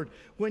onward.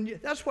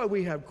 That's why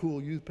we have cool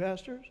youth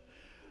pastors.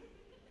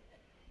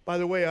 By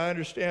the way, I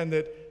understand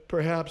that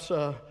perhaps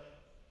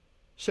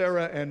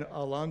Sarah and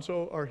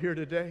Alonso are here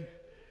today.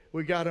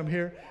 We got them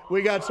here.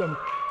 We got some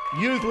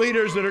youth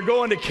leaders that are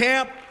going to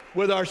camp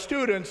with our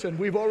students, and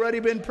we've already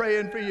been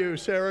praying for you.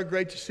 Sarah,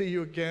 great to see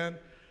you again.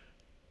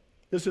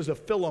 This is a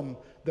film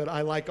that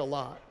I like a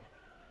lot.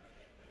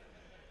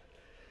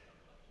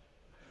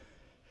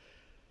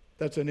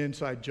 That's an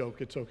inside joke.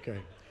 It's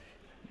okay.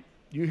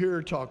 You hear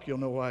her talk, you'll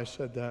know why I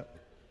said that.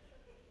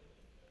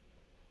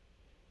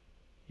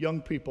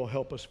 Young people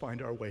help us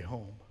find our way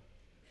home.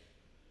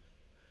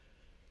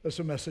 That's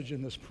a message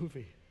in this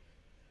movie.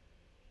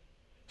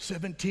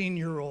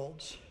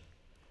 17-year-olds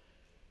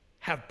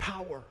have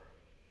power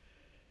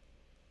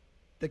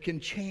that can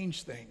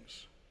change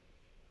things.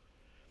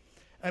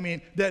 I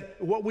mean, that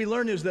what we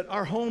learn is that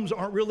our homes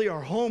aren't really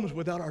our homes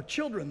without our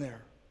children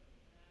there.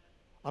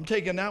 I'm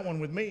taking that one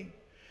with me.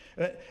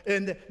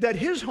 And that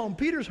his home,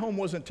 Peter's home,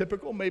 wasn't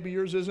typical. Maybe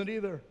yours isn't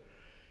either.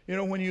 You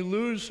know, when you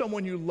lose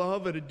someone you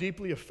love and it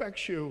deeply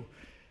affects you,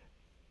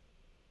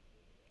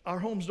 our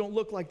homes don't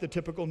look like the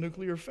typical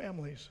nuclear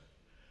families.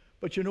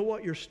 But you know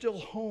what? You're still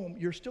home.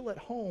 You're still at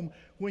home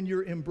when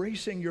you're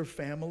embracing your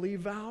family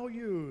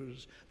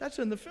values. That's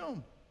in the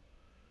film.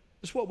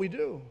 It's what we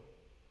do.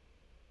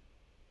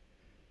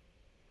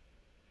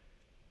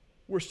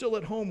 We're still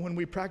at home when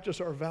we practice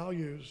our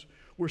values.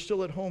 We're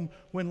still at home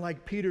when,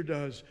 like Peter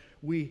does,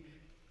 we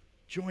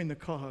join the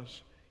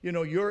cause. You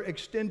know, your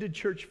extended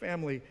church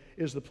family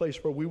is the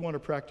place where we want to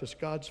practice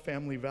God's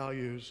family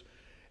values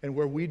and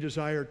where we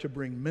desire to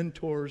bring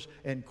mentors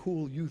and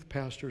cool youth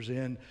pastors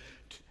in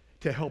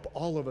to help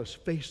all of us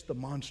face the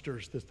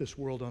monsters that this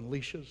world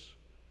unleashes.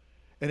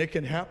 And it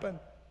can happen.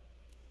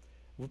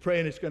 We're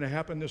praying it's going to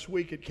happen this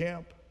week at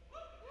camp.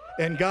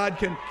 And God,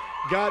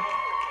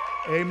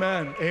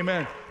 amen,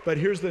 amen. But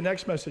here's the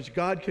next message.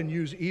 God can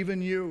use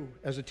even you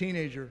as a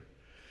teenager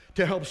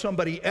to help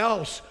somebody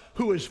else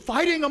who is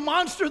fighting a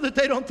monster that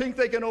they don't think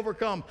they can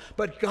overcome.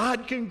 But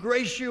God can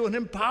grace you and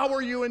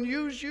empower you and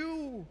use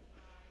you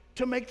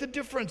to make the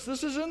difference.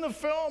 This is in the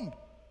film.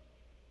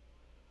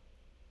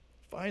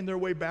 Find their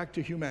way back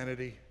to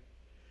humanity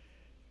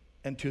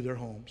and to their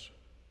homes.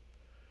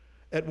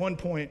 At one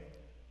point,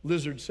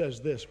 Lizard says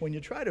this: when you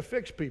try to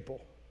fix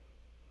people,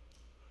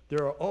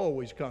 there are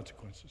always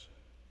consequences.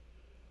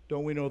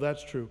 Don't we know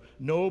that's true?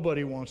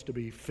 Nobody wants to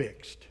be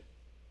fixed.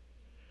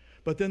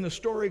 But then the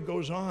story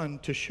goes on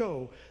to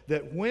show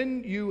that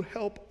when you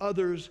help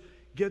others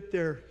get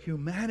their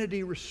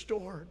humanity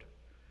restored,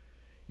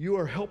 you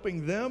are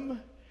helping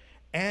them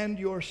and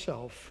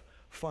yourself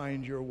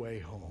find your way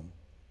home.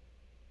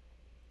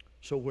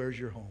 So where's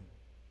your home?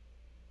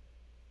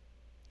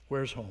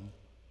 Where's home?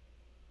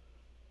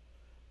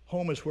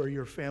 Home is where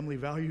your family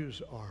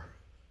values are,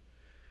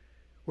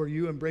 where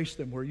you embrace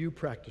them, where you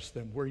practice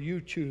them, where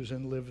you choose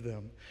and live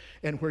them,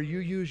 and where you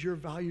use your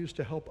values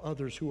to help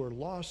others who are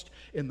lost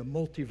in the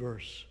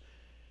multiverse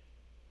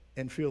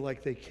and feel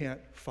like they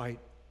can't fight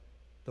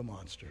the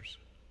monsters.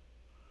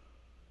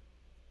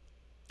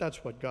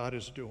 That's what God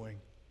is doing.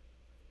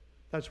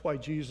 That's why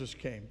Jesus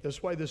came.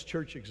 That's why this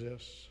church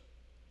exists,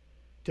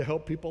 to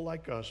help people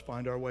like us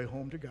find our way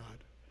home to God.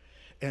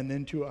 and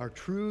then to our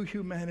true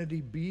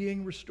humanity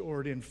being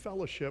restored in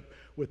fellowship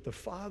with the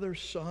Father,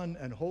 Son,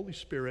 and Holy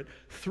Spirit,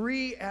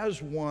 three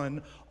as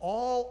one,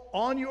 all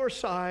on your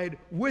side,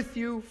 with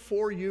you,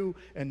 for you,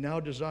 and now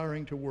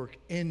desiring to work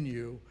in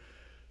you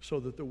so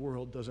that the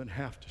world doesn't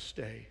have to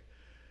stay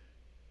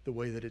the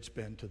way that it's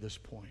been to this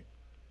point.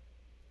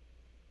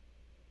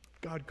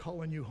 God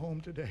calling you home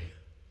today,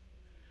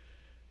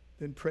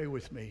 then pray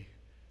with me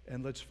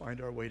and let's find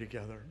our way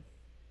together.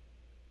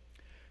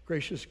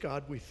 Gracious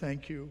God, we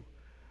thank you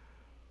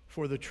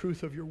for the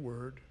truth of your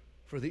word,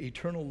 for the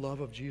eternal love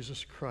of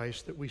Jesus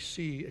Christ that we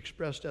see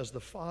expressed as the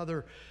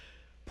Father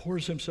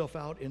pours himself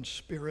out in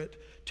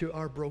spirit to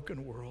our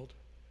broken world,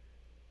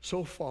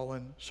 so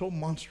fallen, so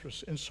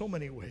monstrous in so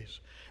many ways.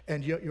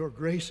 And yet your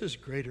grace is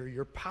greater,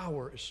 your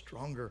power is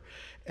stronger.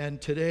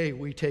 And today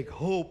we take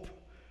hope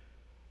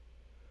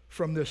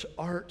from this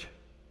art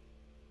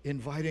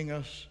inviting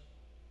us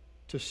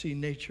to see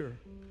nature,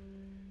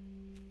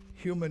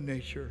 human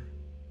nature,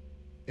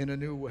 in a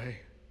new way.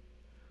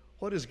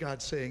 What is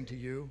God saying to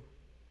you?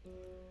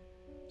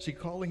 Is he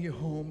calling you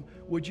home?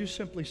 Would you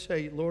simply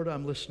say, Lord,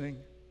 I'm listening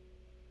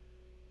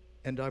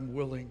and I'm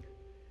willing?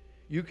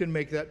 You can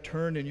make that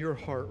turn in your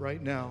heart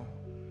right now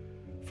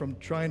from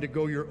trying to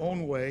go your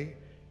own way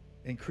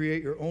and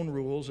create your own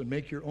rules and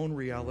make your own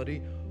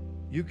reality.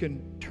 You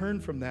can turn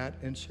from that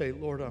and say,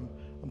 Lord, I'm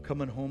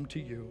coming home to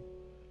you.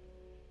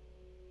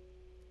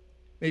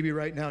 Maybe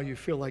right now you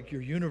feel like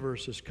your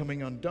universe is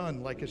coming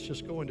undone, like it's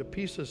just going to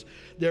pieces.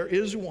 There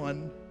is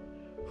one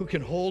who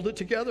can hold it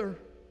together.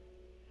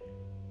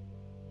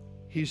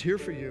 He's here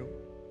for you.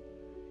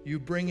 You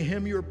bring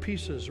him your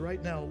pieces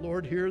right now.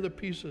 Lord, here are the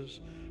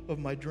pieces of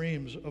my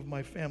dreams, of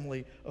my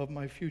family, of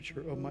my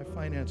future, of my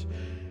finance.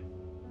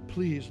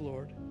 Please,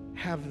 Lord,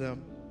 have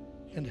them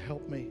and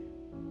help me.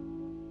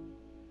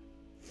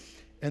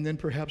 And then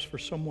perhaps for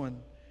someone,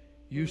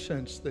 you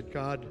sense that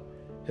God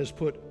has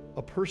put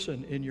a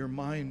person in your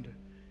mind,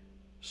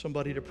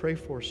 somebody to pray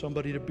for,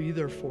 somebody to be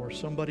there for,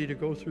 somebody to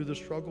go through the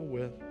struggle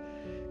with.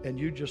 And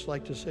you'd just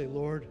like to say,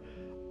 Lord,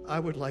 I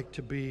would like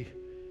to be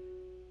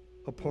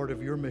a part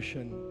of your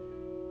mission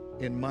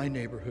in my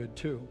neighborhood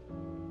too.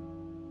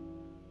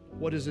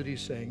 What is it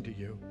he's saying to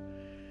you?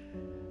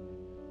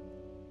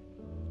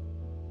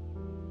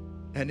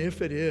 And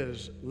if it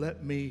is,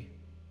 let me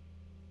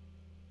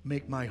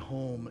make my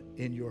home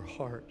in your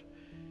heart,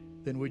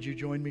 then would you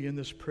join me in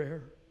this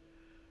prayer?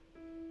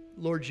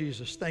 Lord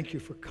Jesus, thank you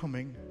for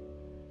coming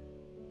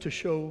to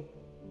show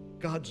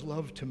God's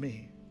love to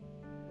me.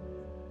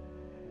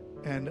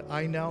 And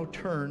I now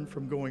turn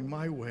from going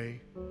my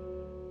way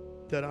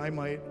that I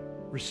might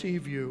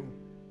receive you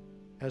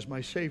as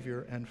my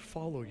Savior and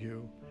follow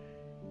you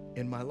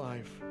in my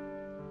life.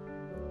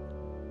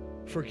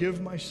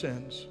 Forgive my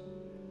sins.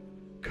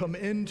 Come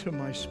into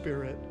my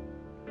spirit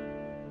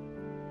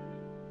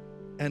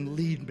and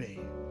lead me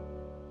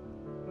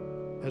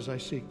as I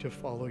seek to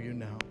follow you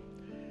now.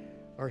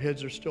 Our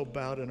heads are still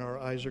bowed and our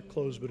eyes are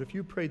closed, but if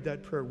you prayed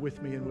that prayer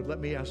with me and would let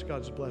me ask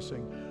God's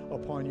blessing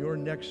upon your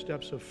next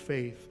steps of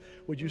faith,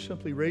 would you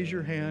simply raise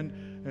your hand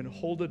and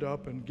hold it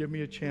up and give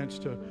me a chance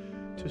to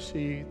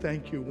see?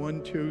 Thank you.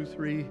 1, 2,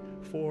 3,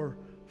 4,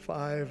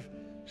 5,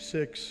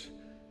 6,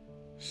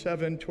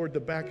 7 toward the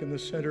back in the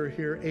center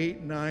here, 8,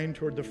 9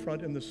 toward the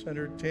front in the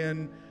center,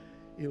 10,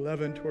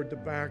 11 toward the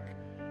back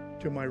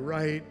to my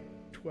right,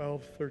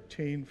 12,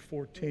 13,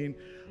 14.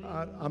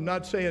 I'm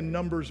not saying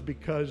numbers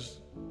because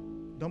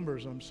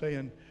numbers. I'm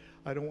saying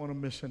I don't want to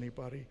miss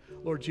anybody.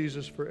 Lord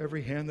Jesus, for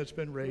every hand that's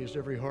been raised,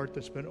 every heart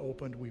that's been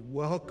opened, we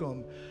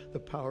welcome the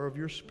power of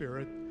your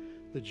Spirit,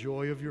 the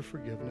joy of your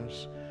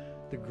forgiveness,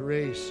 the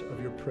grace of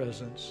your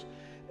presence,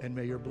 and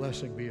may your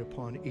blessing be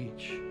upon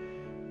each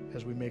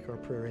as we make our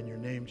prayer in your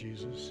name,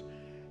 Jesus.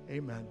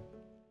 Amen.